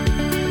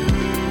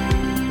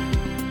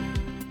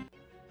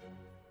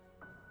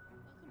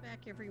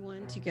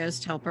 Everyone to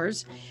Ghost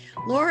Helpers.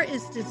 Laura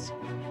is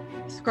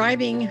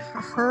describing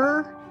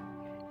her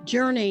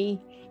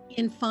journey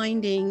in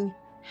finding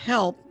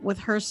help with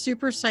her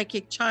super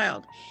psychic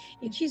child.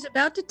 And she's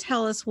about to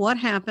tell us what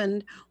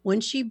happened when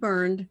she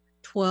burned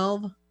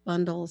 12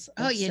 bundles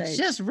of sage.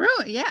 Just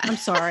ruined. Yeah. I'm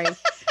sorry.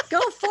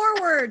 Go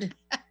forward.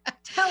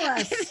 Tell us.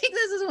 I think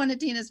this is one of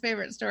Tina's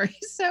favorite stories.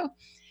 So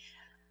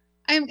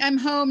I'm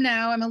home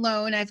now. I'm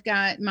alone. I've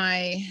got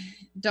my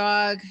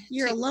dog.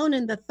 You're alone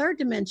in the third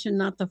dimension,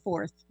 not the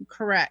fourth.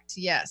 Correct.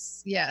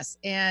 Yes.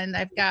 And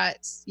I've got,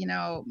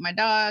 my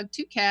dog,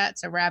 2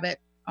 cats, a rabbit,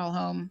 all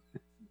home.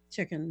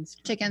 Chickens,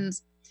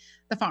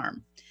 the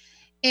farm.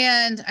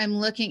 And I'm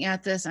looking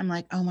at this. I'm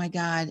like, oh my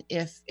God,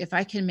 if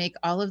I can make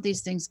all of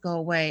these things go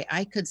away,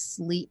 I could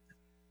sleep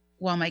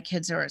while my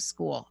kids are at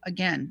school.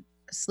 Again,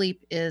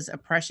 sleep is a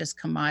precious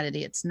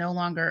commodity. It's no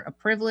longer a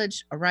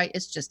privilege, a right.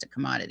 It's just a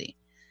commodity.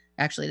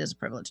 Actually, it is a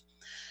privilege.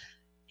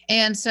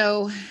 And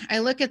so I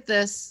look at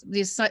these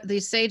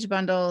sage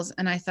bundles,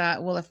 and I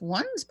thought, well, if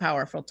one's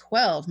powerful,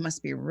 12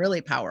 must be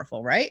really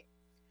powerful, right?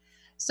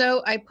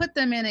 So I put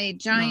them in a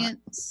giant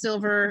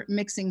silver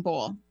mixing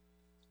bowl,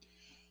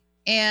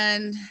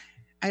 and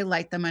I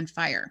light them on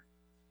fire.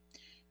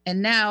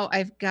 And now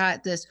I've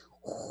got this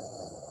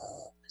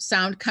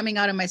sound coming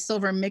out of my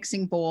silver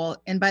mixing bowl.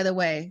 And by the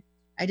way,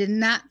 I did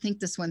not think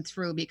this one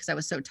through because I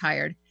was so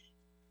tired.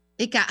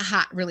 It got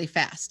hot really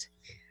fast.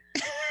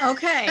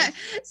 Okay.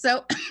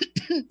 So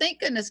thank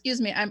goodness,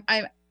 excuse me.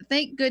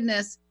 Thank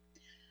goodness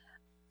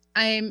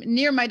I'm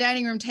near my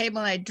dining room table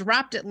and I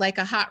dropped it like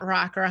a hot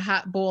rock or a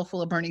hot bowl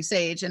full of burning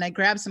sage. And I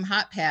grabbed some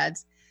hot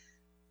pads.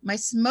 My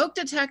smoke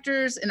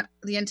detectors and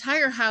the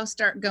entire house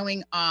start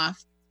going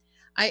off.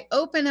 I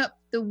open up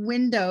the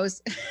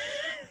windows.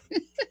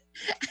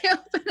 I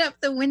open up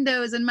the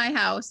windows in my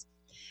house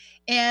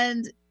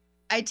and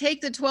I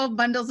take the 12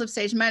 bundles of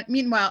sage.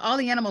 Meanwhile, all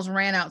the animals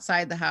ran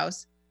outside the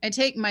house. I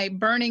take my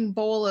burning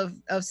bowl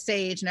of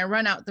sage and I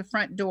run out the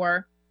front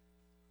door.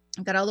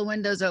 I've got all the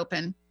windows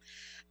open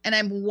and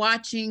I'm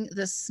watching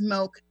the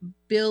smoke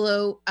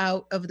billow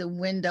out of the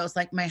windows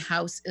like my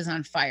house is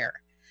on fire.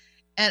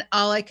 And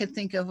all I could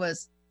think of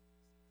was,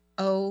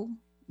 oh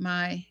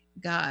my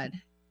God,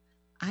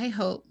 I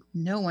hope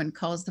no one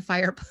calls the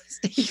fire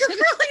station. You're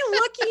really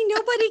lucky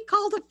nobody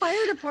called the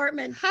fire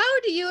department. How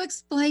do you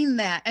explain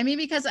that? I mean,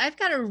 because I've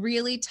got a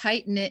really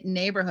tight-knit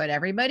neighborhood.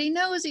 Everybody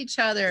knows each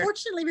other.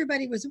 Fortunately,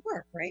 everybody was at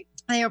work, right?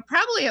 They were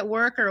probably at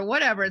work or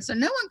whatever. So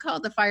no one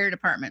called the fire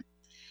department.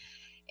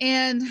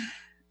 And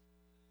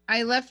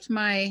I left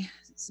my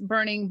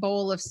burning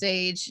bowl of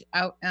sage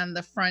out on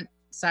the front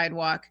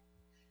sidewalk.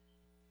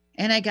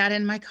 And I got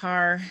in my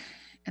car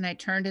and I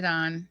turned it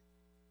on.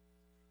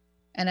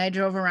 And I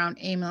drove around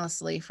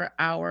aimlessly for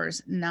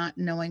hours, not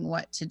knowing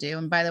what to do.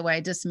 And by the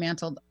way,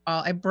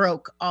 I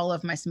broke all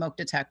of my smoke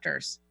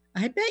detectors.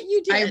 I bet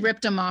you did. I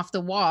ripped them off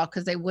the wall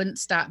because they wouldn't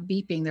stop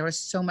beeping. There was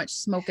so much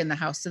smoke in the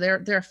house. So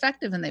they're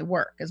effective and they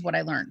work, is what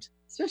I learned.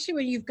 Especially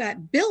when you've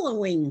got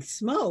billowing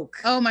smoke.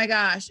 Oh my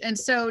gosh. And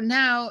so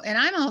now, and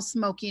I'm all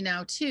smoky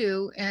now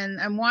too. And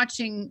I'm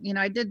watching,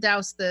 I did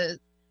douse the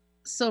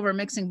silver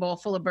mixing bowl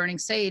full of burning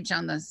sage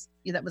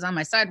that was on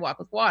my sidewalk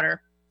with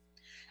water.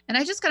 And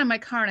I just got in my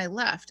car and I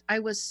left. I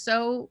was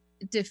so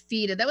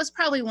defeated. That was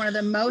probably one of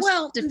the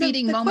most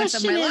defeating moments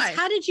of my life.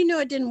 How did you know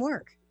it didn't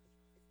work?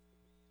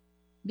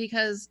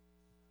 Because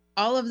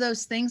all of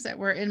those things that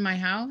were in my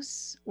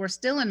house were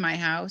still in my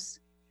house.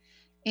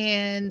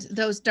 And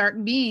those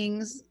dark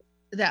beings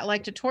that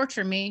like to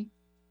torture me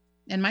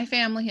and my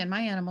family and my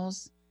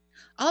animals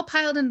all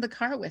piled into the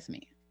car with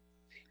me.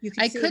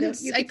 I couldn't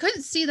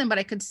see them, but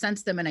I could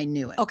sense them and I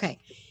knew it. Okay.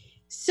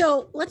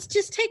 So let's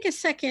just take a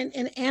second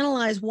and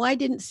analyze why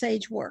didn't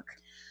sage work?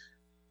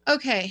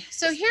 Okay,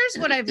 so here's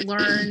what I've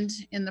learned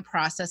in the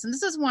process. And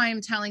this is why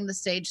I'm telling the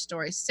sage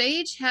story.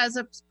 Sage has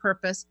a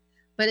purpose,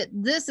 but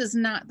this is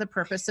not the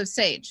purpose of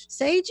sage.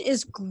 Sage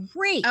is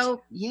great.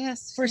 Oh,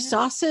 yes. For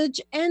sausage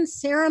and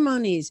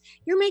ceremonies.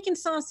 You're making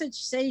sausage,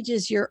 sage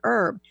is your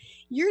herb.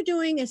 You're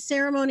doing a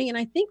ceremony, and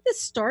I think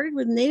this started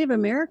with Native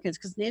Americans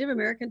because Native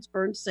Americans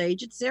burned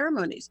sage at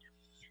ceremonies.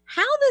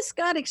 How this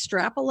got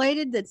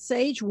extrapolated that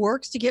sage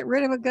works to get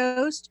rid of a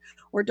ghost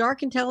or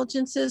dark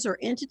intelligences or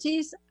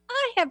entities,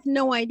 I have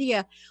no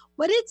idea,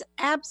 but it's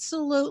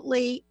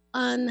absolutely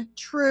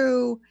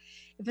untrue.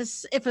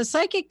 If a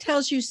psychic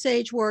tells you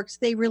sage works,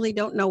 they really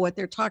don't know what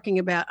they're talking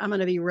about. I'm going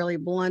to be really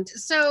blunt.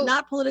 So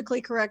not politically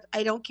correct.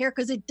 I don't care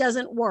because it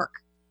doesn't work.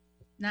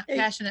 Not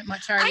passionate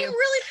much, are you? I'm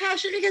really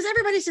passionate because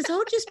everybody says,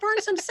 oh, just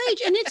burn some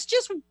sage. And it's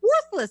just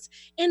worthless.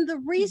 And the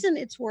reason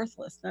it's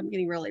worthless, I'm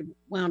getting really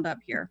wound up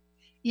here.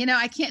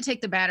 I can't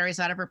take the batteries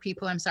out of her,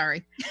 people. I'm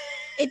sorry.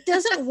 It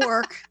doesn't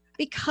work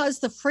because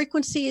the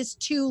frequency is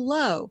too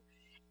low.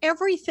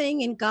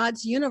 Everything in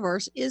God's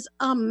universe is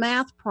a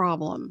math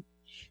problem.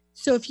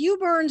 So if you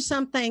burn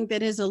something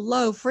that is a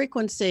low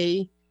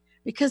frequency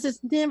because it's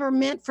never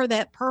meant for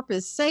that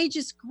purpose, sage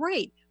is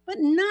great, but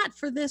not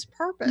for this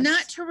purpose.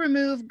 Not to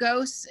remove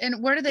ghosts.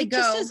 And where do they go?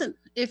 Just isn't.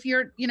 If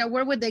you're,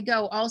 where would they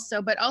go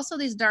also? But also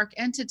these dark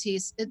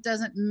entities, it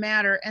doesn't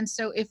matter. And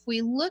so if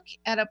we look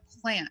at a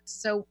plant,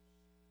 so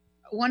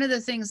one of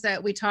the things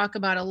that we talk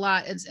about a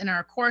lot is in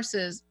our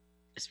courses,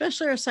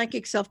 especially our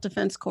psychic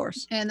self-defense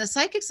course. And the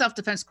psychic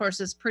self-defense course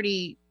is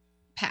pretty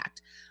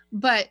packed.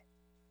 But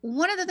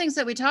one of the things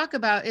that we talk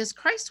about is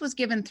Christ was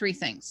given 3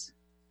 things.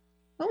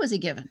 What was he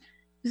given?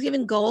 He was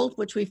given gold,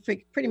 which we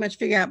pretty much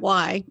figure out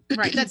why.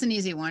 Right. That's an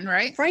easy one,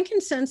 right?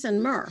 Frankincense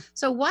and myrrh.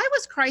 So why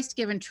was Christ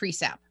given tree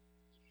sap?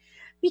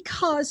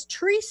 Because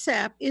tree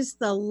sap is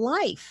the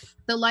life.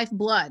 The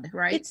lifeblood,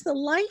 right? It's the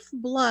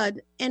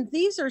lifeblood. And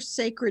these are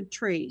sacred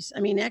trees. I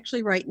mean,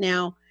 actually right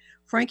now,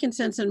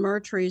 frankincense and myrrh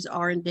trees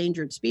are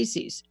endangered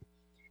species.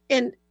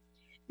 And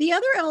the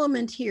other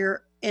element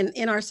here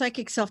in our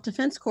psychic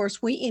self-defense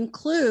course, we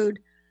include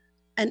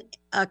an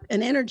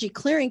energy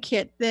clearing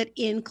kit that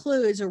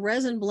includes a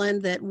resin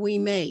blend that we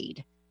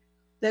made.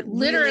 That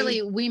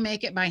literally we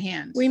make it by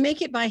hand. We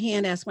make it by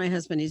hand. Ask my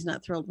husband. He's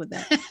not thrilled with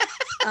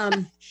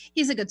that.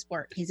 He's a good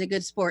sport. He's a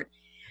good sport.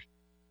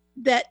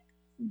 That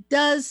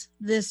does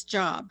this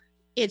job.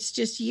 It's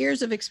just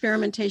years of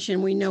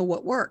experimentation. We know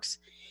what works.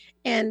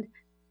 And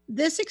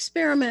this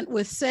experiment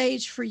with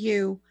sage for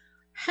you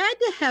had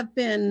to have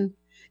been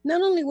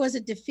not only was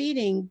it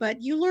defeating,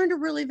 but you learned a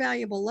really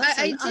valuable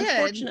lesson. I did.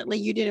 Unfortunately,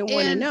 you didn't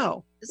want to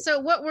know. So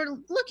what we're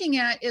looking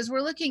at,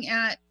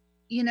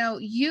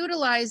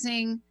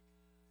 utilizing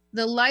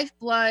the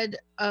lifeblood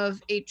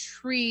of a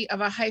tree,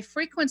 of a high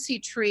frequency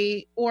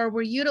tree, or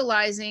we're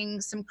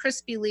utilizing some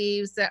crispy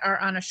leaves that are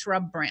on a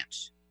shrub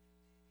branch.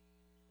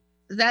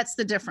 That's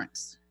the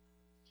difference.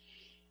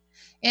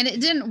 And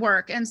it didn't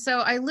work. And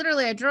so I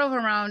drove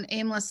around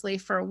aimlessly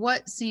for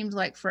what seemed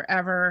like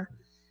forever.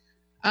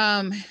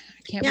 I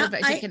can't believe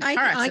I took a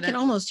car accident. I can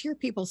almost hear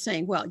people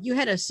saying, well, you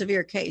had a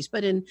severe case,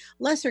 but in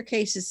lesser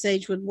cases,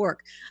 sage would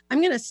work. I'm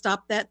going to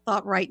stop that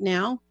thought right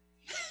now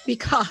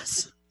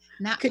because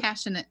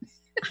passionate.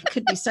 I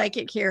could be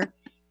psychic here.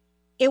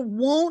 It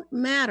won't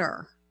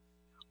matter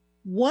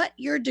what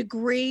your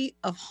degree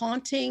of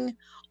haunting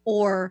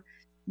or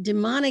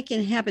demonic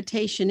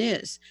inhabitation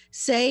is.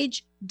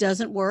 Sage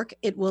doesn't work.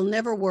 It will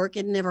never work.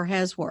 It never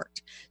has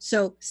worked.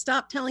 So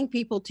stop telling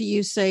people to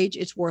use sage.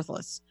 It's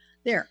worthless.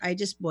 There, I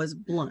just was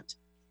blunt.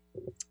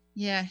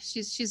 Yeah,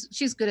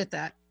 she's good at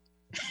that.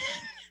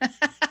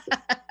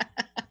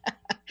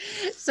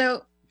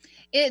 So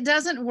it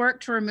doesn't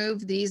work to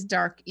remove these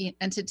dark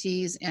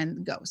entities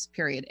and ghosts,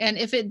 period. And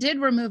if it did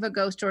remove a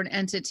ghost or an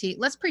entity,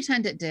 let's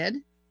pretend it did.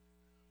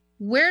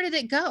 Where did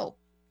it go?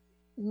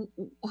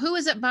 Who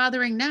is it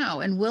bothering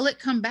now? And will it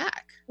come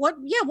back? What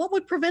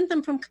would prevent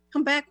them from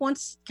coming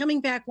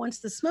back once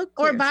the smoke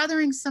clears? Or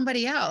bothering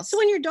somebody else? So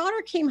when your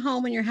daughter came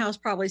home and your house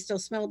probably still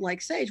smelled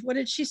like sage, what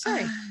did she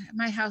say?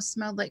 My house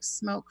smelled like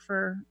smoke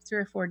for 3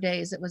 or 4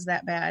 days. It was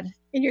that bad.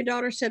 And your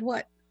daughter said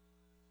what?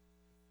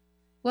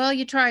 Well,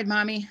 you tried,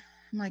 Mommy.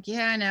 I'm like,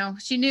 yeah, I know.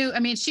 She knew. I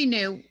mean, she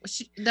knew.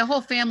 The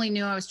whole family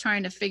knew I was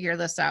trying to figure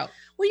this out.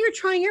 Well, you're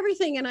trying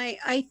everything. And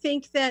I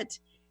think that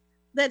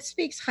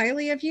speaks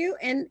highly of you.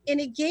 And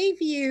it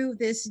gave you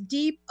this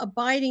deep,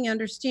 abiding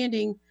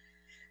understanding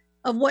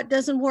of what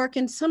doesn't work.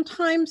 And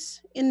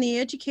sometimes in the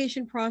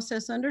education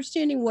process,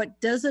 understanding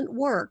what doesn't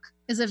work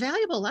is a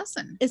valuable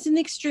lesson. It's an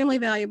extremely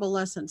valuable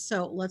lesson.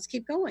 So let's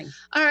keep going.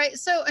 All right.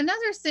 So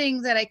another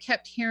thing that I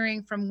kept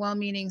hearing from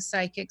well-meaning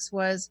psychics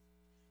was,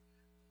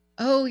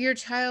 oh, your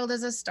child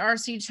is a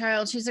starseed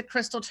child. She's a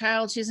crystal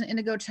child. She's an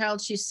indigo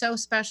child. She's so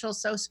special,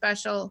 so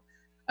special.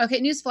 Okay,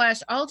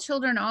 newsflash, all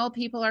children, all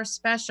people are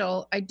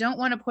special. I don't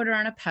want to put her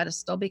on a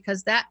pedestal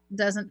because that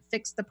doesn't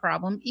fix the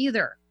problem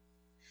either.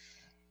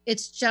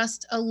 It's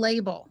just a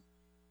label.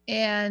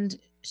 And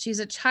she's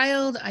a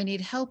child. I need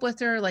help with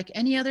her, like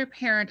any other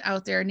parent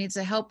out there needs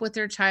to help with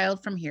their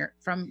child from But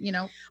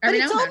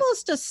it's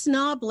almost a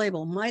snob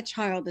label. My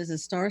child is a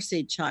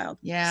starseed child.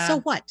 Yeah.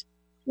 So what?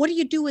 What do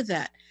you do with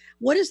that?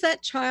 What is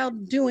that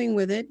child doing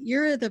with it?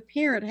 You're the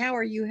parent. How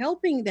are you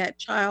helping that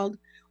child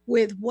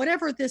with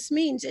whatever this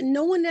means? And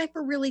no one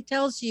ever really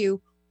tells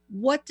you,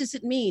 what does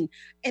it mean?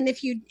 And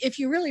if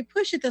you really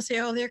push it, they'll say,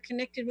 oh, they're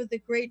connected with the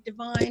great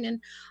divine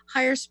and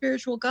higher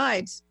spiritual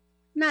guides.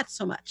 Not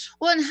so much.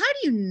 Well, and how do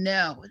you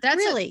know?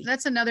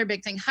 That's another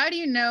big thing. How do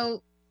you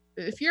know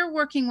if you're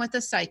working with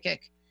a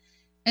psychic?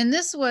 And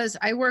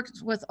I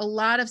worked with a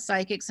lot of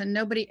psychics and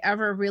nobody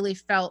ever really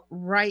felt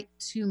right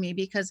to me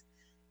because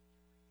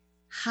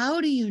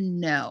how do you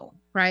know,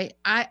 right?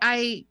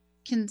 I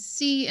can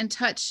see and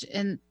touch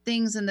and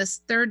things in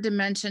this third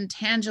dimension,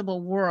 tangible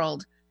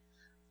world,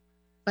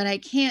 but I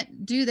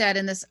can't do that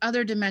in this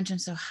other dimension.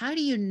 So how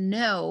do you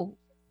know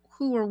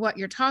who or what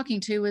you're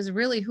talking to is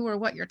really who or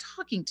what you're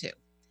talking to?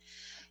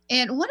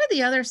 And one of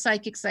the other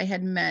psychics I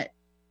had met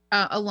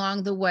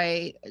along the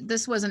way,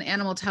 this was an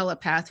animal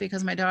telepath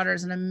because my daughter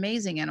is an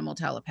amazing animal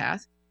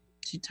telepath.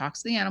 She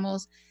talks to the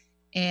animals.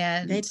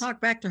 And they talk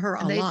back to her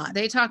a lot.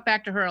 They talk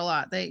back to her a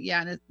lot.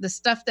 And the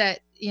stuff that,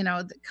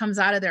 that comes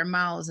out of their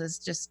mouths is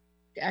just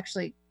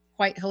actually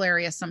quite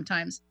hilarious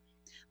sometimes.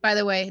 By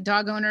the way,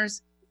 dog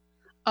owners,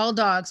 all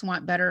dogs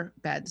want better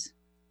beds.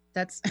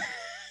 That's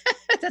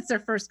that's their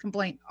first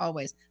complaint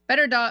always.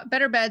 Better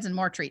beds and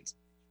more treats.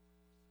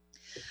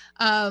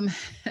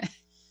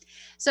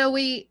 So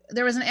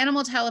there was an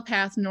animal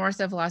telepath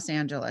north of Los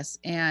Angeles,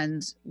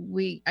 and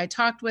I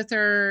talked with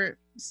her.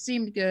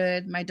 Seemed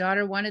good. My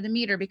daughter wanted to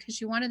meet her because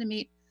she wanted to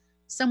meet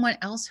someone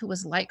else who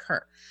was like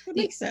her. That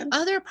makes sense. The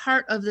other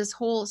part of this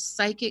whole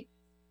psychic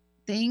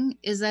thing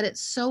is that it's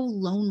so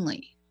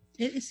lonely.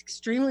 It is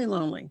extremely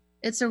lonely.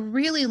 It's a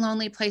really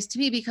lonely place to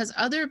be because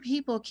other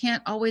people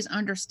can't always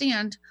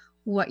understand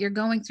what you're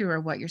going through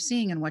or what you're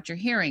seeing and what you're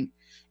hearing.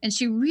 And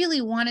she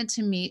really wanted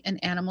to meet an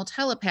animal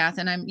telepath,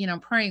 and I'm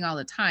praying all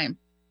the time.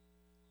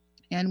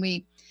 And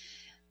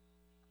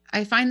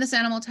I find this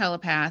animal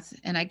telepath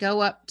and I go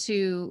up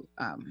to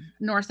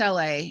North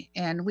LA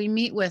and we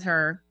meet with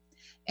her,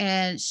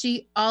 and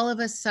she all of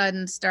a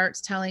sudden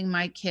starts telling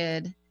my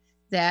kid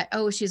that,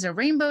 oh, she's a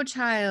rainbow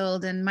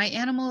child and my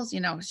animals,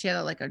 she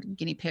had like a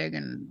guinea pig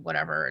and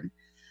whatever. And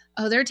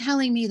oh, they're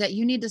telling me that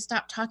you need to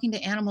stop talking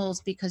to animals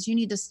because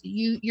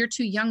you're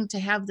too young to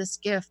have this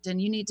gift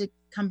and you need to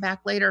come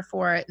back later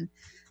for it. And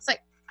it's like,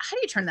 how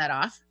do you turn that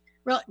off?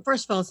 Well,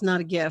 first of all, it's not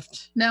a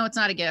gift. No, it's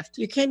not a gift.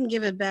 You couldn't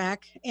give it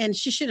back. And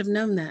she should have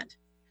known that.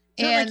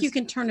 It's not like you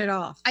can turn it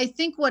off. I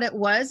think what it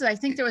was, I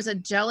think there was a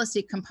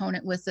jealousy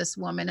component with this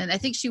woman. And I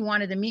think she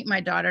wanted to meet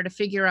my daughter to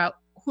figure out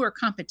who her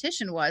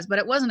competition was, but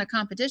it wasn't a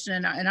competition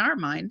in our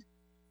mind.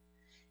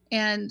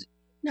 And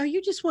no,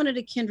 you just wanted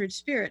a kindred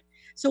spirit.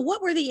 So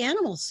what were the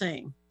animals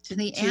saying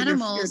to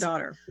animals, your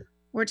daughter?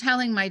 We're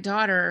telling my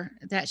daughter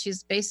that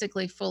she's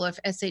basically full of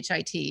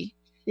SHIT.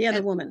 The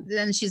other woman.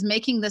 Then she's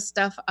making this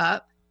stuff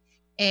up.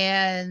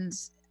 And,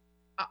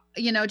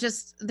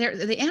 just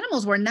the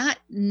animals were not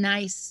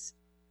nice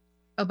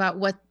about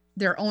what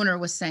their owner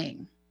was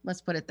saying.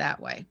 Let's put it that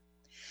way.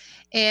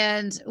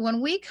 And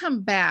when we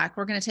come back,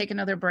 we're going to take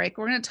another break.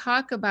 We're going to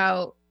talk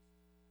about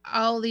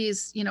all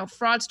these,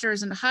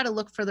 fraudsters and how to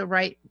look for the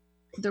right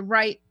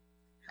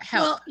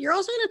help. Well, you're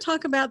also going to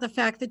talk about the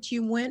fact that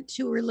you went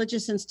to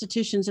religious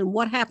institutions and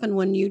what happened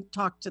when you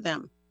talked to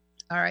them.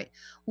 All right.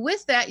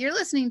 With that, you're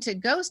listening to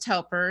Ghost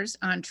Helpers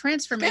on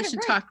Transformation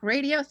Talk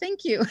Radio.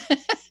 Thank you.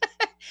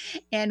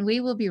 And we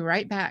will be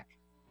right back.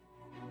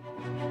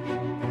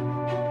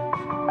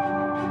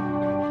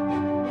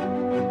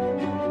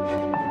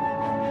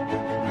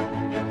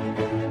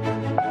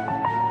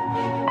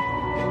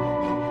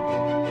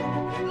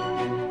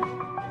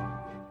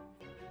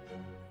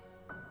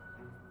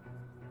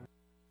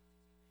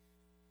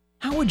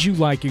 How would you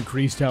like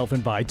increased health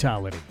and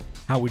vitality?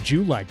 How would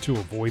you like to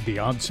avoid the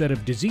onset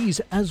of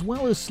disease as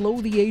well as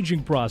slow the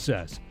aging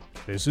process?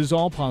 This is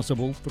all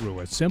possible through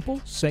a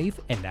simple, safe,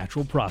 and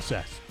natural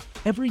process.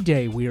 Every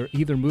day we are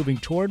either moving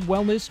toward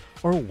wellness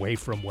or away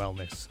from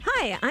wellness.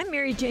 Hi, I'm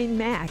Mary Jane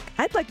Mack.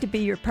 I'd like to be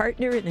your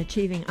partner in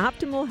achieving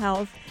optimal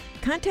health.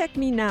 Contact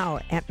me now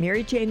at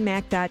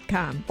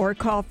maryjanemack.com or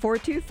call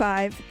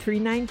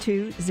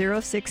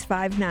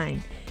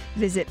 425-392-0659.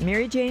 Visit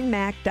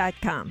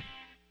maryjanemack.com.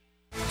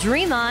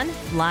 Dream on,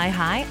 fly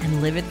high,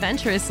 and live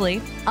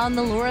adventurously on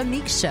The Laura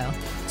Meeks Show.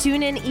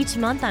 Tune in each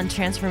month on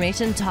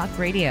Transformation Talk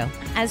Radio.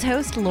 As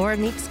host, Laura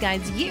Meeks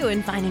guides you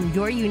in finding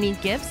your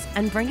unique gifts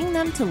and bringing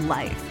them to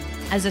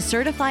life. As a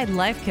certified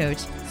life coach,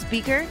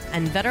 speaker,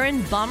 and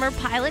veteran bomber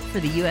pilot for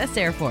the U.S.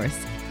 Air Force,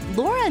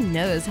 Laura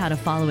knows how to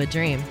follow a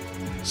dream.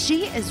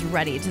 She is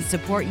ready to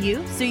support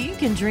you so you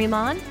can dream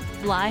on,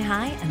 fly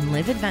high, and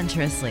live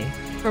adventurously.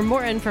 For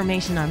more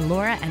information on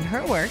Laura and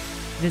her work,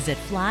 visit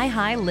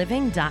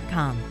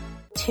flyhighliving.com.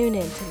 Tune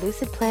in to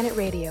Lucid Planet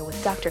Radio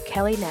with Dr.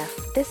 Kelly Neff.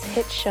 This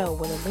hit show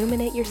will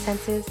illuminate your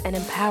senses and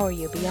empower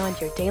you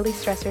beyond your daily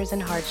stressors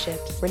and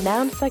hardships.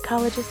 Renowned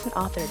psychologist and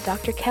author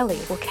Dr. Kelly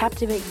will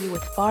captivate you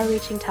with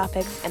far-reaching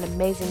topics and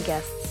amazing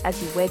guests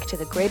as you wake to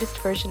the greatest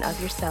version of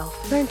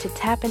yourself. Learn to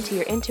tap into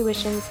your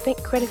intuitions,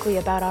 think critically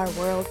about our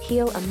world,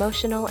 heal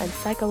emotional and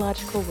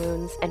psychological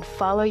wounds, and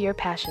follow your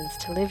passions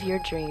to live your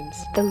dreams.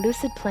 The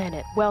Lucid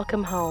Planet.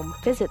 Welcome home.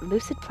 Visit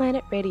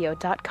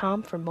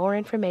lucidplanetradio.com for more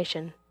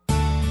information.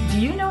 Do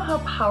you know how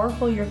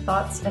powerful your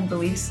thoughts and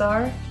beliefs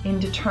are in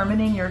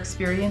determining your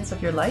experience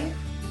of your life?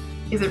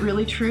 Is it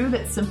really true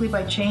that simply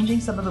by changing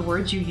some of the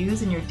words you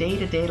use in your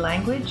day-to-day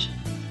language,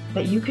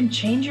 that you can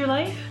change your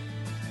life?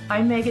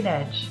 I'm Megan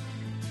Edge.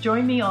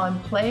 Join me on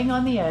Playing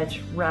on the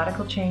Edge,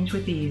 Radical Change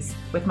with Ease,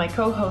 with my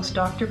co-host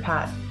Dr.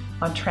 Pat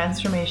on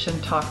Transformation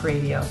Talk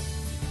Radio.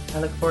 I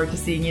look forward to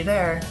seeing you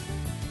there.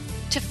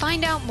 To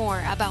find out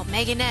more about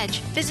Megan Edge,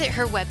 visit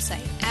her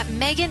website at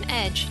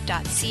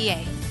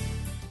meganedge.ca.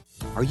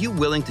 Are you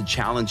willing to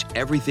challenge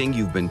everything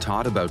you've been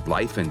taught about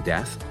life and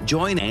death?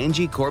 Join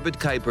Angie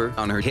Corbett-Kuiper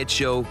on her hit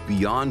show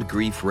Beyond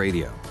Grief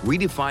Radio,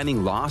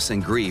 redefining loss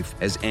and grief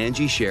as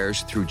Angie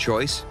shares through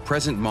choice,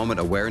 present moment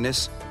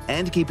awareness,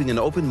 and keeping an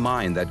open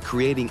mind that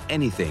creating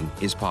anything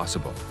is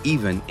possible,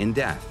 even in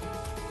death.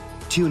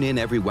 Tune in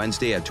every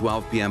Wednesday at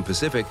 12 p.m.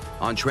 Pacific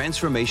on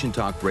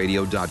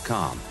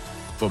TransformationTalkRadio.com.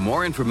 For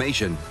more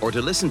information or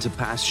to listen to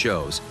past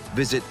shows,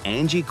 visit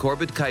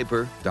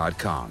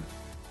AngieCorbettKuiper.com.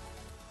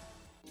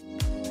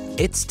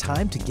 It's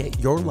time to get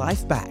your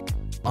life back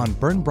on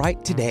Burn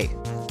Bright Today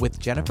with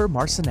Jennifer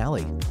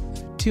Marcinelli.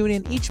 Tune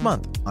in each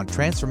month on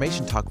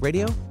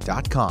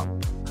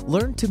TransformationTalkRadio.com.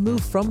 Learn to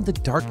move from the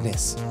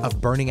darkness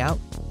of burning out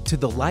to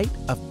the light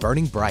of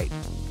burning bright.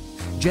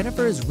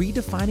 Jennifer is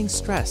redefining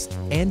stress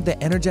and the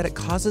energetic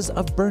causes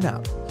of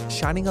burnout,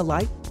 shining a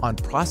light on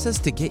process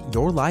to get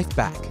your life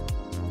back.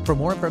 For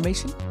more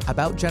information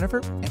about Jennifer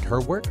and her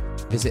work,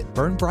 visit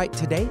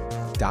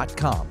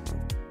burnbrighttoday.com.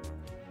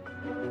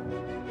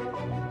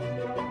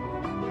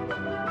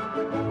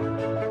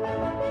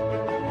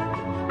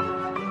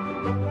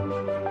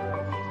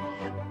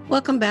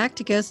 Welcome back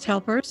to Ghost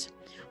Helpers.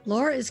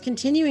 Laura is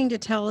continuing to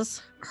tell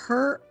us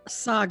her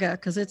saga,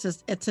 because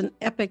it's an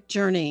epic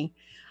journey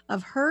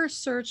of her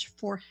search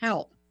for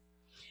help.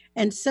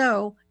 And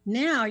so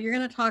now you're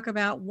going to talk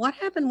about what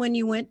happened when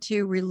you went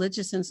to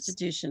religious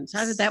institutions.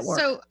 How did that work?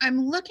 So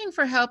I'm looking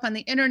for help on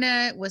the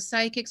internet with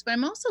psychics, but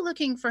I'm also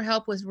looking for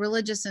help with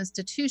religious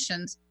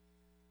institutions.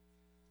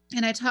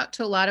 And I talked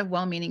to a lot of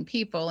well-meaning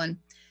people. And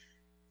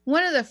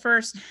one of the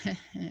first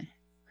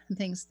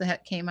things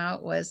that came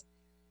out was,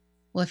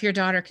 well, if your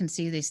daughter can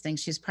see these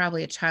things, she's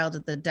probably a child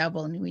of the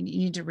devil, and we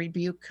need to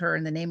rebuke her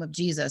in the name of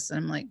Jesus. And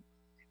I'm like,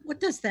 what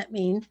does that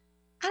mean?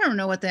 I don't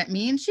know what that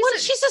means. She's a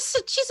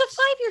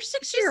 5 or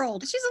 6 year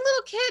old. She's a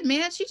little kid,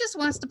 man. She just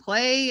wants to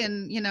play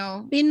and,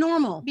 be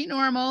normal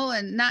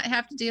and not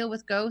have to deal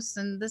with ghosts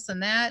and this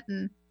and that.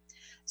 And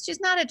she's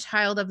not a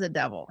child of the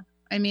devil.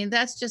 I mean,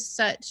 that's just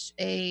such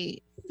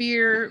a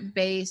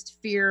fear-based,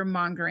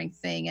 fear-mongering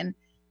thing. And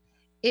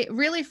it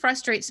really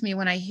frustrates me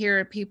when I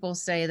hear people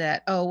say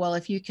that, oh, well,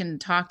 if you can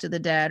talk to the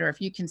dead or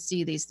if you can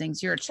see these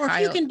things, you're a child. Or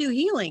if you can do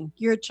healing,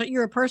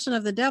 you're a person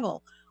of the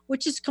devil,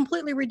 which is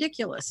completely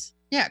ridiculous.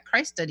 Yeah,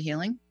 Christ did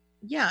healing.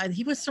 Yeah,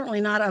 he was certainly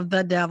not of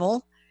the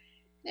devil.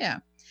 Yeah.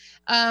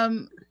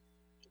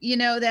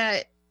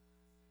 That,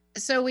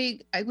 so we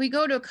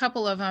go to a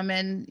couple of them,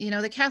 and,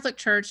 the Catholic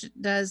Church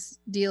does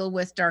deal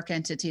with dark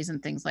entities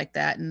and things like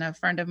that. And a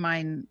friend of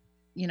mine,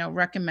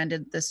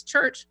 recommended this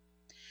church.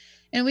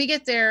 And we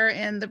get there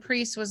and the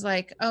priest was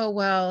like, oh,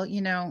 well,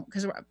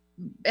 because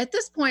at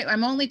this point,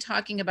 I'm only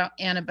talking about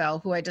Annabelle,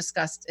 who I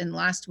discussed in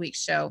last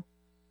week's show.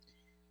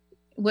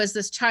 Was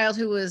this child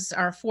who was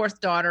our fourth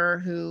daughter,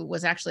 who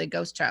was actually a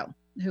ghost child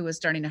who was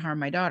starting to harm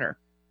my daughter.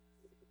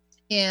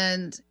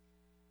 And,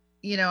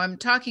 I'm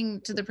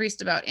talking to the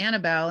priest about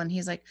Annabelle, and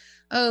he's like,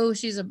 oh,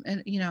 she's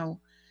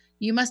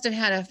you must have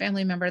had a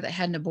family member that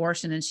had an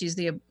abortion, and she's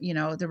the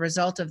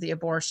result of the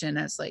abortion.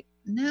 And it's like,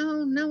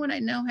 no one I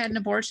know had an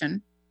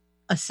abortion.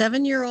 A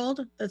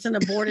 7-year-old that's an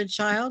aborted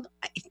child.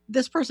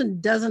 This person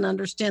doesn't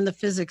understand the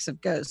physics of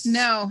ghosts.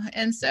 No.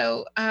 And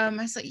so I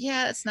was like,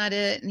 yeah, that's not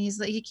it. And he's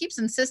like, he keeps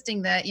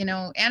insisting that,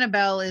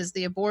 Annabelle is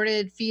the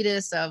aborted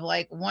fetus of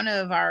like one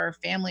of our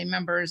family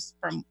members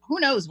from who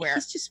knows where.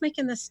 He's just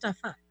making this stuff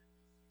up.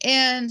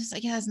 And it's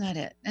like, yeah, that's not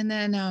it. And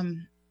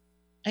then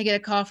I get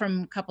a call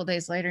from a couple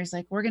days later. He's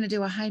like, we're going to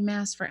do a high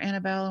mass for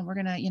Annabelle, and we're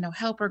going to,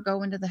 help her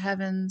go into the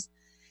heavens.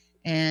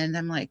 And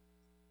I'm like,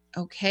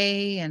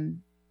 okay. And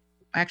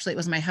actually, it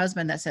was my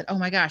husband that said, oh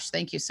my gosh,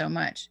 thank you so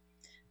much.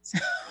 So,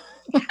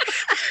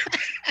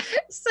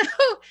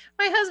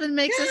 my husband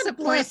makes this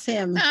appointment. Bless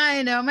him.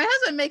 I know. My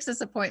husband makes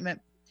this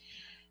appointment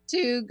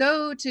to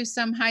go to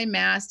some high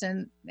mass,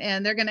 and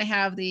they're going to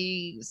have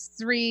the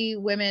 3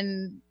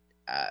 women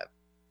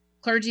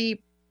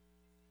clergy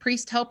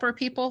priest helper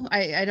people.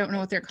 I don't know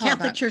what they're called.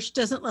 Catholic Church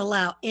doesn't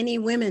allow any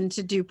women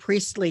to do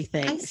priestly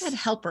things. I said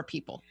helper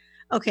people.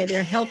 Okay,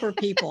 they're helper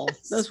people.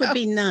 Those would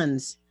be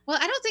nuns. Well,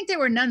 I don't think they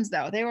were nuns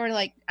though. They were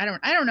like, I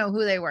don't know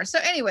who they were. So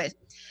anyways,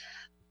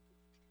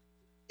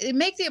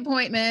 make the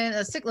appointment.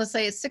 Let's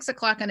say it's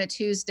 6:00 on a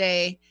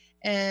Tuesday.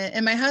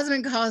 And my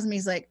husband calls me.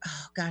 He's like,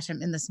 oh gosh,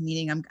 I'm in this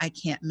meeting. I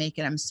can't make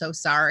it. I'm so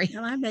sorry.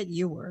 And I bet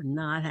you were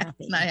not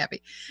happy. Not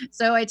happy.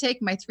 So I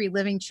take my 3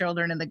 living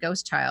children and the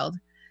ghost child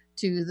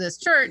to this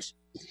church,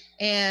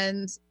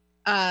 and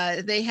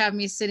they have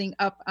me sitting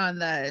up on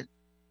the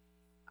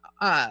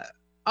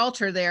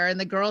altar there, and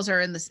the girls are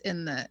in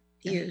the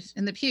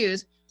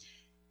pews.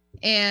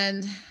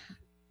 And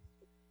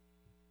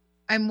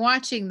I'm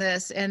watching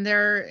this, and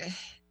they're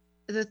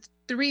the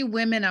 3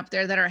 women up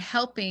there that are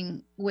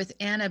helping with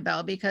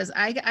Annabelle, because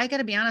I got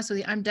to be honest with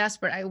you, I'm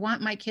desperate. I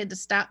want my kid to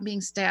stop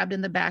being stabbed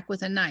in the back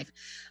with a knife.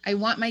 I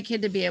want my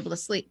kid to be able to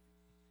sleep.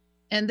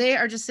 And they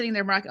are just sitting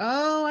there rocking.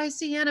 Oh, I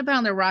see Annabelle.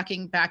 And they're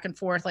rocking back and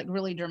forth like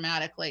really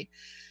dramatically.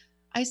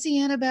 I see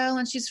Annabelle,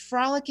 and she's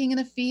frolicking in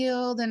a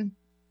field, and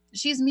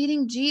she's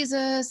meeting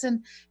Jesus,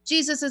 and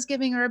Jesus is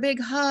giving her a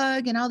big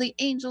hug, and all the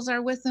angels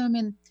are with them,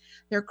 and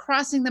they're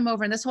crossing them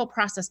over. And this whole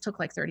process took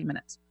like 30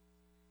 minutes.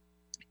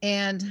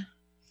 And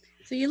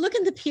so you look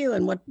in the pew,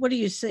 and what do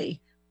you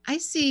see? I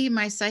see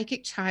my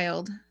psychic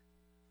child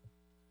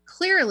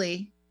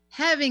clearly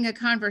having a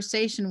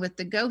conversation with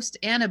the ghost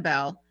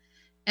Annabelle,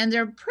 and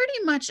they're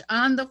pretty much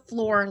on the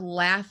floor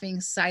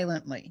laughing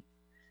silently.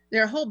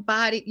 Their whole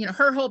body,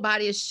 her whole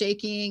body is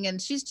shaking,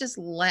 and she's just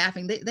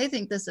laughing. They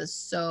think this is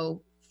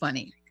so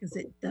funny because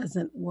it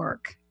doesn't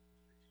work.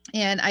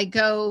 And I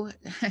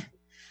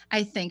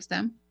thank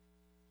them,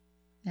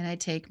 and I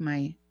take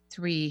my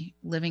 3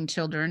 living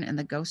children and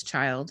the ghost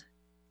child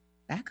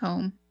back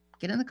home,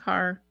 get in the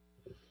car.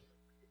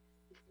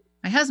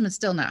 My husband's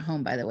still not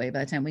home, by the way, by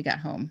the time we got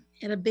home.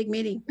 Had a big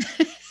meeting.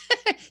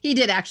 He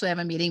did actually have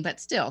a meeting, but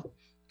still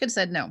could have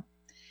said no.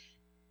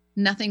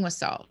 Nothing was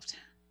solved.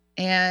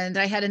 And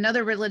I had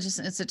another religious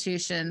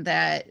institution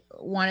that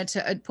wanted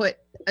to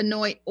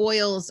anoint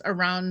oils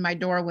around my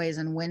doorways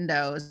and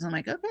windows. I'm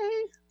like,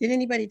 okay. Did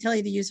anybody tell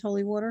you to use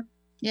holy water?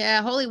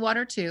 Yeah, holy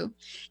water too.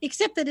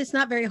 Except that it's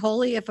not very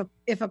holy if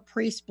a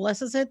priest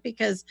blesses it,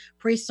 because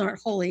priests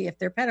aren't holy if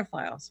they're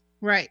pedophiles.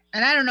 Right.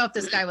 And I don't know if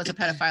this guy was a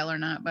pedophile or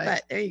not,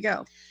 but there you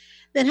go.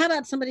 Then how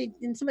about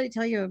didn't somebody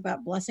tell you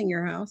about blessing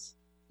your house?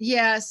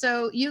 Yeah.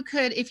 So you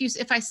could,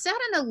 if I sat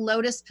in a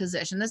lotus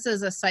position, this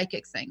is a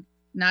psychic thing,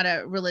 not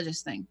a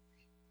religious thing.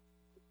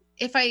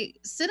 If I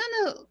sit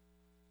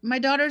my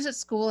daughter's at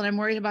school and I'm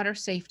worried about her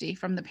safety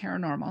from the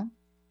paranormal.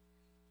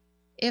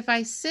 If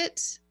I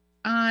sit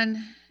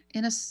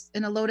in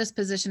a lotus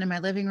position in my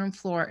living room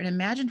floor and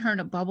imagine her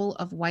in a bubble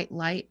of white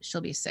light,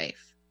 she'll be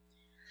safe.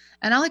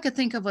 And all I could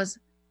think of was,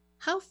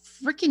 how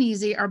freaking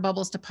easy are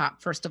bubbles to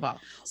pop, first of all.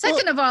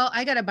 Second of all,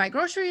 I got to buy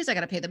groceries. I got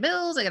to pay the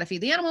bills. I got to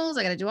feed the animals.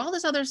 I got to do all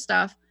this other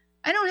stuff.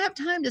 I don't have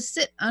time to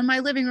sit on my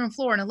living room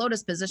floor in a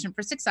lotus position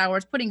for 6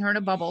 hours, putting her in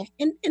a bubble.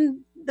 And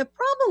the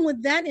problem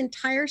with that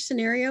entire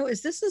scenario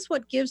is this is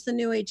what gives the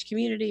New Age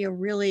community a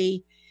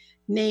really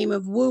name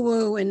of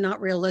woo-woo and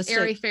not realistic.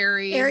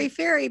 Airy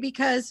fairy,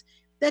 because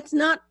that's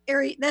not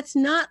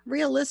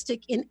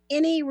realistic in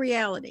any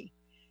reality,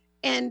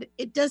 and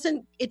it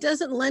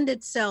doesn't lend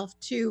itself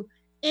to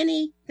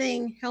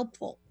anything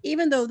helpful,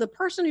 even though the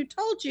person who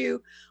told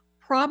you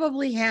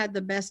probably had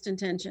the best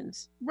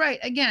intentions. Right.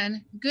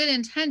 Again, good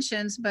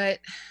intentions, but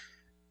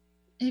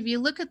if you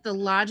look at the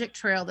logic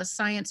trail, the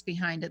science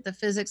behind it, the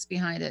physics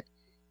behind it,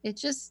 it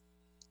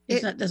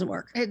doesn't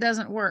work. It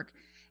doesn't work.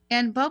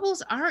 And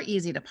bubbles are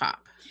easy to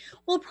pop.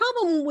 Well, the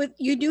problem with,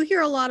 you do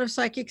hear a lot of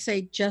psychics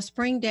say, just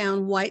bring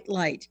down white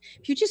light.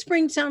 If you just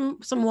bring some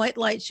white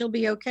light, she'll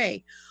be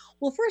okay.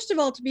 Well, first of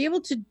all, to be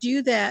able to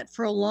do that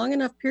for a long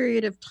enough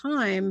period of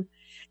time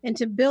and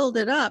to build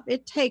it up,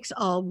 it takes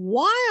a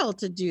while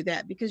to do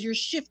that, because you're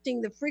shifting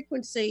the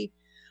frequency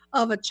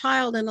of a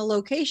child in a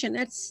location.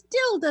 That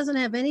still doesn't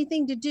have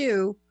anything to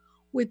do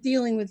with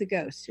dealing with the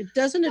ghost. It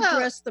doesn't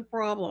address the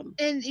problem.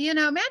 And,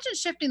 imagine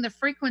shifting the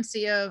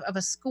frequency of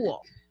a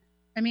school.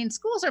 I mean,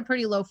 schools are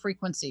pretty low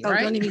frequency,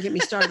 right? Don't even get me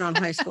started on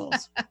high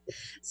schools.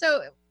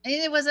 So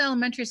it was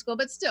elementary school,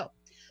 but still.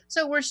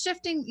 So we're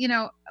shifting,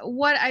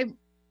 what I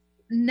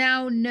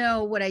now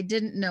know, what I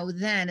didn't know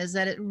then, is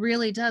that it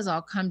really does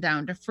all come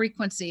down to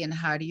frequency and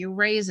how do you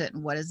raise it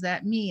and what does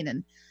that mean?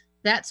 And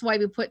that's why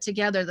we put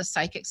together the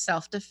Psychic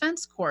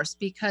Self-Defense course,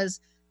 because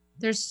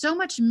there's so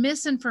much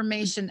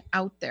misinformation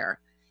out there.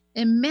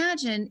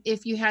 Imagine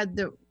if you had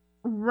the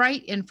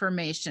right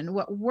information,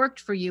 what worked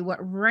for you, what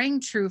rang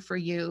true for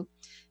you,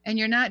 and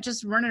you're not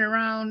just running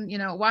around,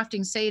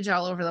 wafting sage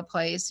all over the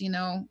place, in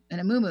a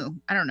muumuu.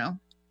 I don't know.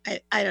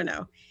 I don't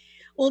know.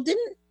 Well,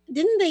 didn't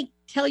they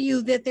tell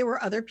you that there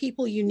were other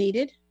people you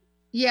needed?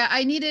 Yeah,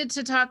 I needed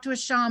to talk to a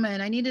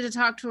shaman. I needed to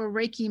talk to a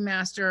Reiki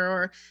master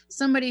or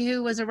somebody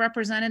who was a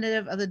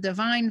representative of the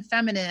divine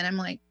feminine. I'm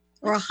like,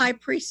 or a high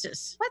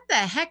priestess. What the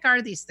heck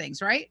are these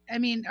things, right? I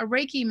mean, a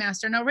Reiki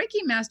master. Now,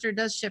 Reiki master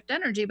does shift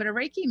energy, but a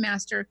Reiki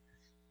master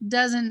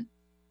doesn't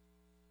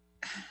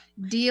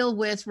deal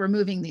with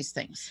removing these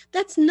things.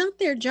 That's not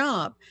their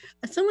job.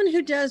 Someone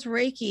who does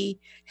Reiki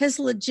has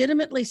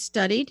legitimately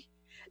studied.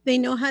 They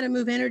know how to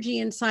move energy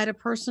inside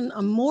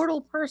a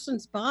mortal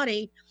person's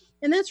body,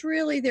 and that's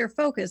really their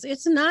focus.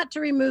 It's not to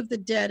remove the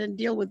dead and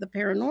deal with the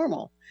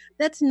paranormal.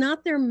 That's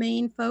not their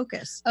main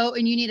focus. Oh,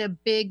 and you need a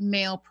big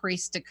male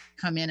priest to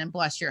come in and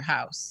bless your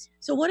house.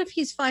 So what if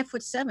he's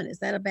 5'7"? Is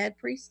that a bad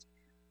priest?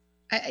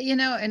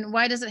 And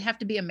why does it have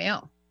to be a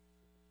male?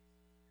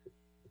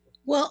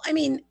 Well, I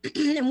mean,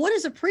 and what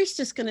is a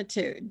priestess going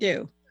to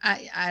do?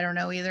 I don't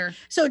know either.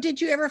 So did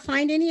you ever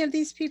find any of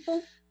these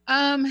people?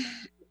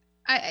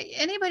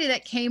 Anybody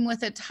that came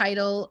with a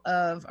title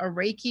of a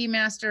Reiki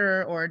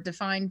master or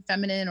divine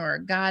feminine or a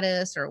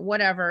goddess or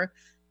whatever,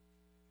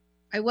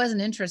 I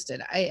wasn't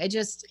interested. I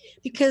just...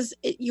 Because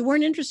you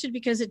weren't interested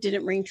because it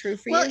didn't ring true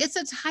for you? Well, it's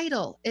a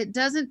title. It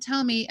doesn't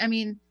tell me. I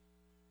mean,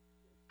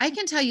 I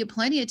can tell you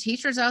plenty of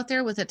teachers out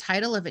there with a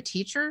title of a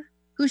teacher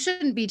who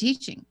shouldn't be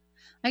teaching.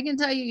 I can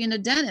tell you,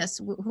 dentists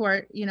who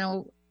are,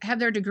 have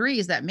their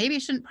degrees that maybe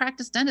shouldn't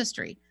practice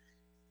dentistry.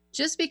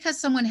 Just because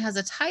someone has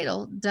a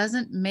title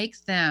doesn't make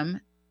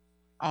them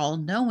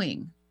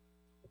all-knowing,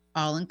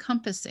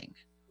 all-encompassing.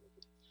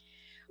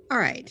 All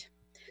right.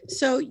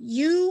 So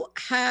you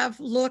have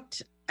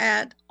looked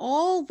at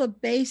all the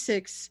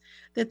basics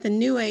that the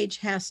New Age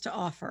has to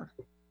offer.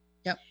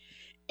 Yep.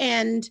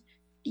 And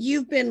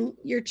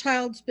your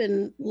child's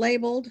been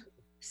labeled,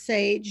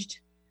 saged,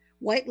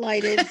 white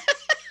lighted,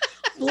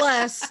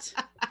 blessed,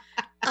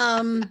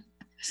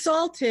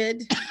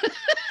 salted.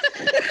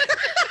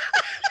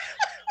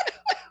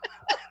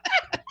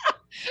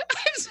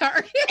 I'm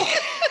sorry.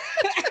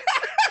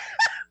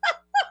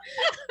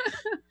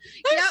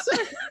 Yep.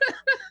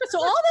 So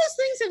all those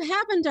things have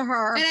happened to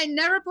her. And I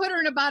never put her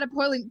in a pot of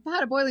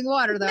boiling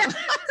water, though.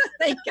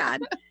 Thank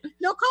God.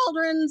 No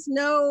cauldrons,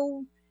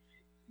 no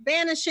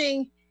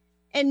banishing,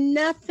 and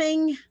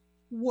nothing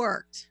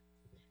worked.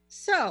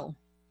 So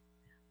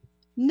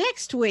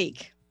next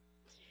week,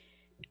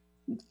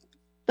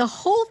 the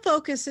whole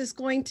focus is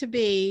going to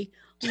be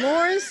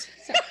Laura's.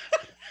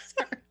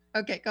 Sorry.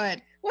 Okay, go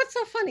ahead. What's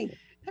so funny?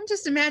 I'm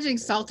just imagining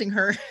salting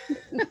her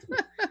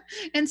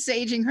and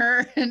saging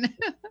her and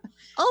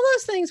all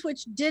those things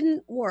which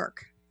didn't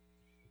work.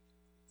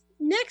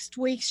 Next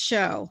week's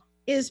show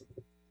is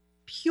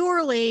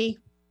purely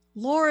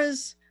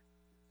Laura's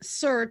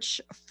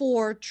search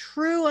for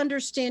true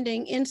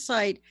understanding,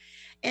 insight,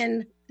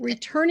 and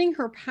returning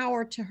her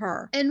power to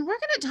her. And we're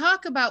going to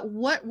talk about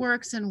what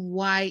works and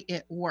why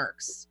it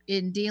works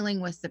in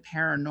dealing with the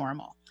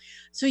paranormal.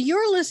 So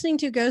you're listening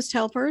to Ghost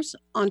Helpers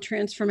on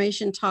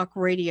Transformation Talk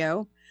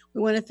Radio.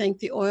 We want to thank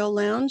the Oil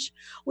Lounge.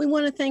 We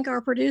want to thank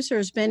our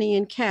producers, Benny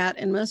and Kat.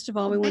 And most of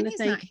all, we want to thank...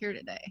 Benny's not here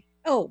today.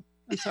 Oh,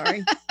 I'm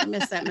sorry. I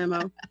missed that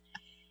memo.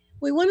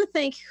 We want to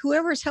thank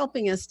whoever's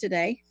helping us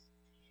today.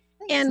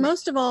 Thanks, and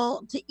most of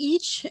all, to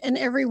each and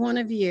every one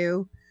of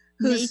you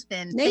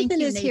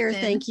Nathan is here.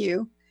 Thank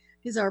you.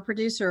 He's our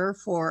producer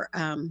for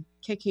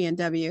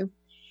KKNW.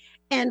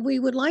 And we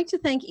would like to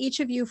thank each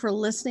of you for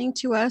listening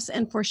to us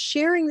and for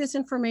sharing this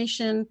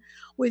information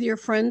with your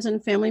friends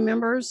and family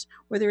members,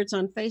 whether it's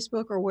on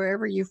Facebook or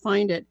wherever you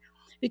find it,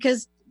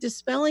 because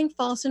dispelling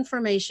false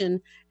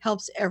information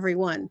helps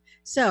everyone.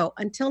 So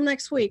until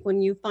next week, when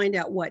you find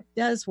out what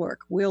does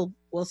work, we'll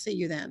see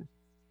you then.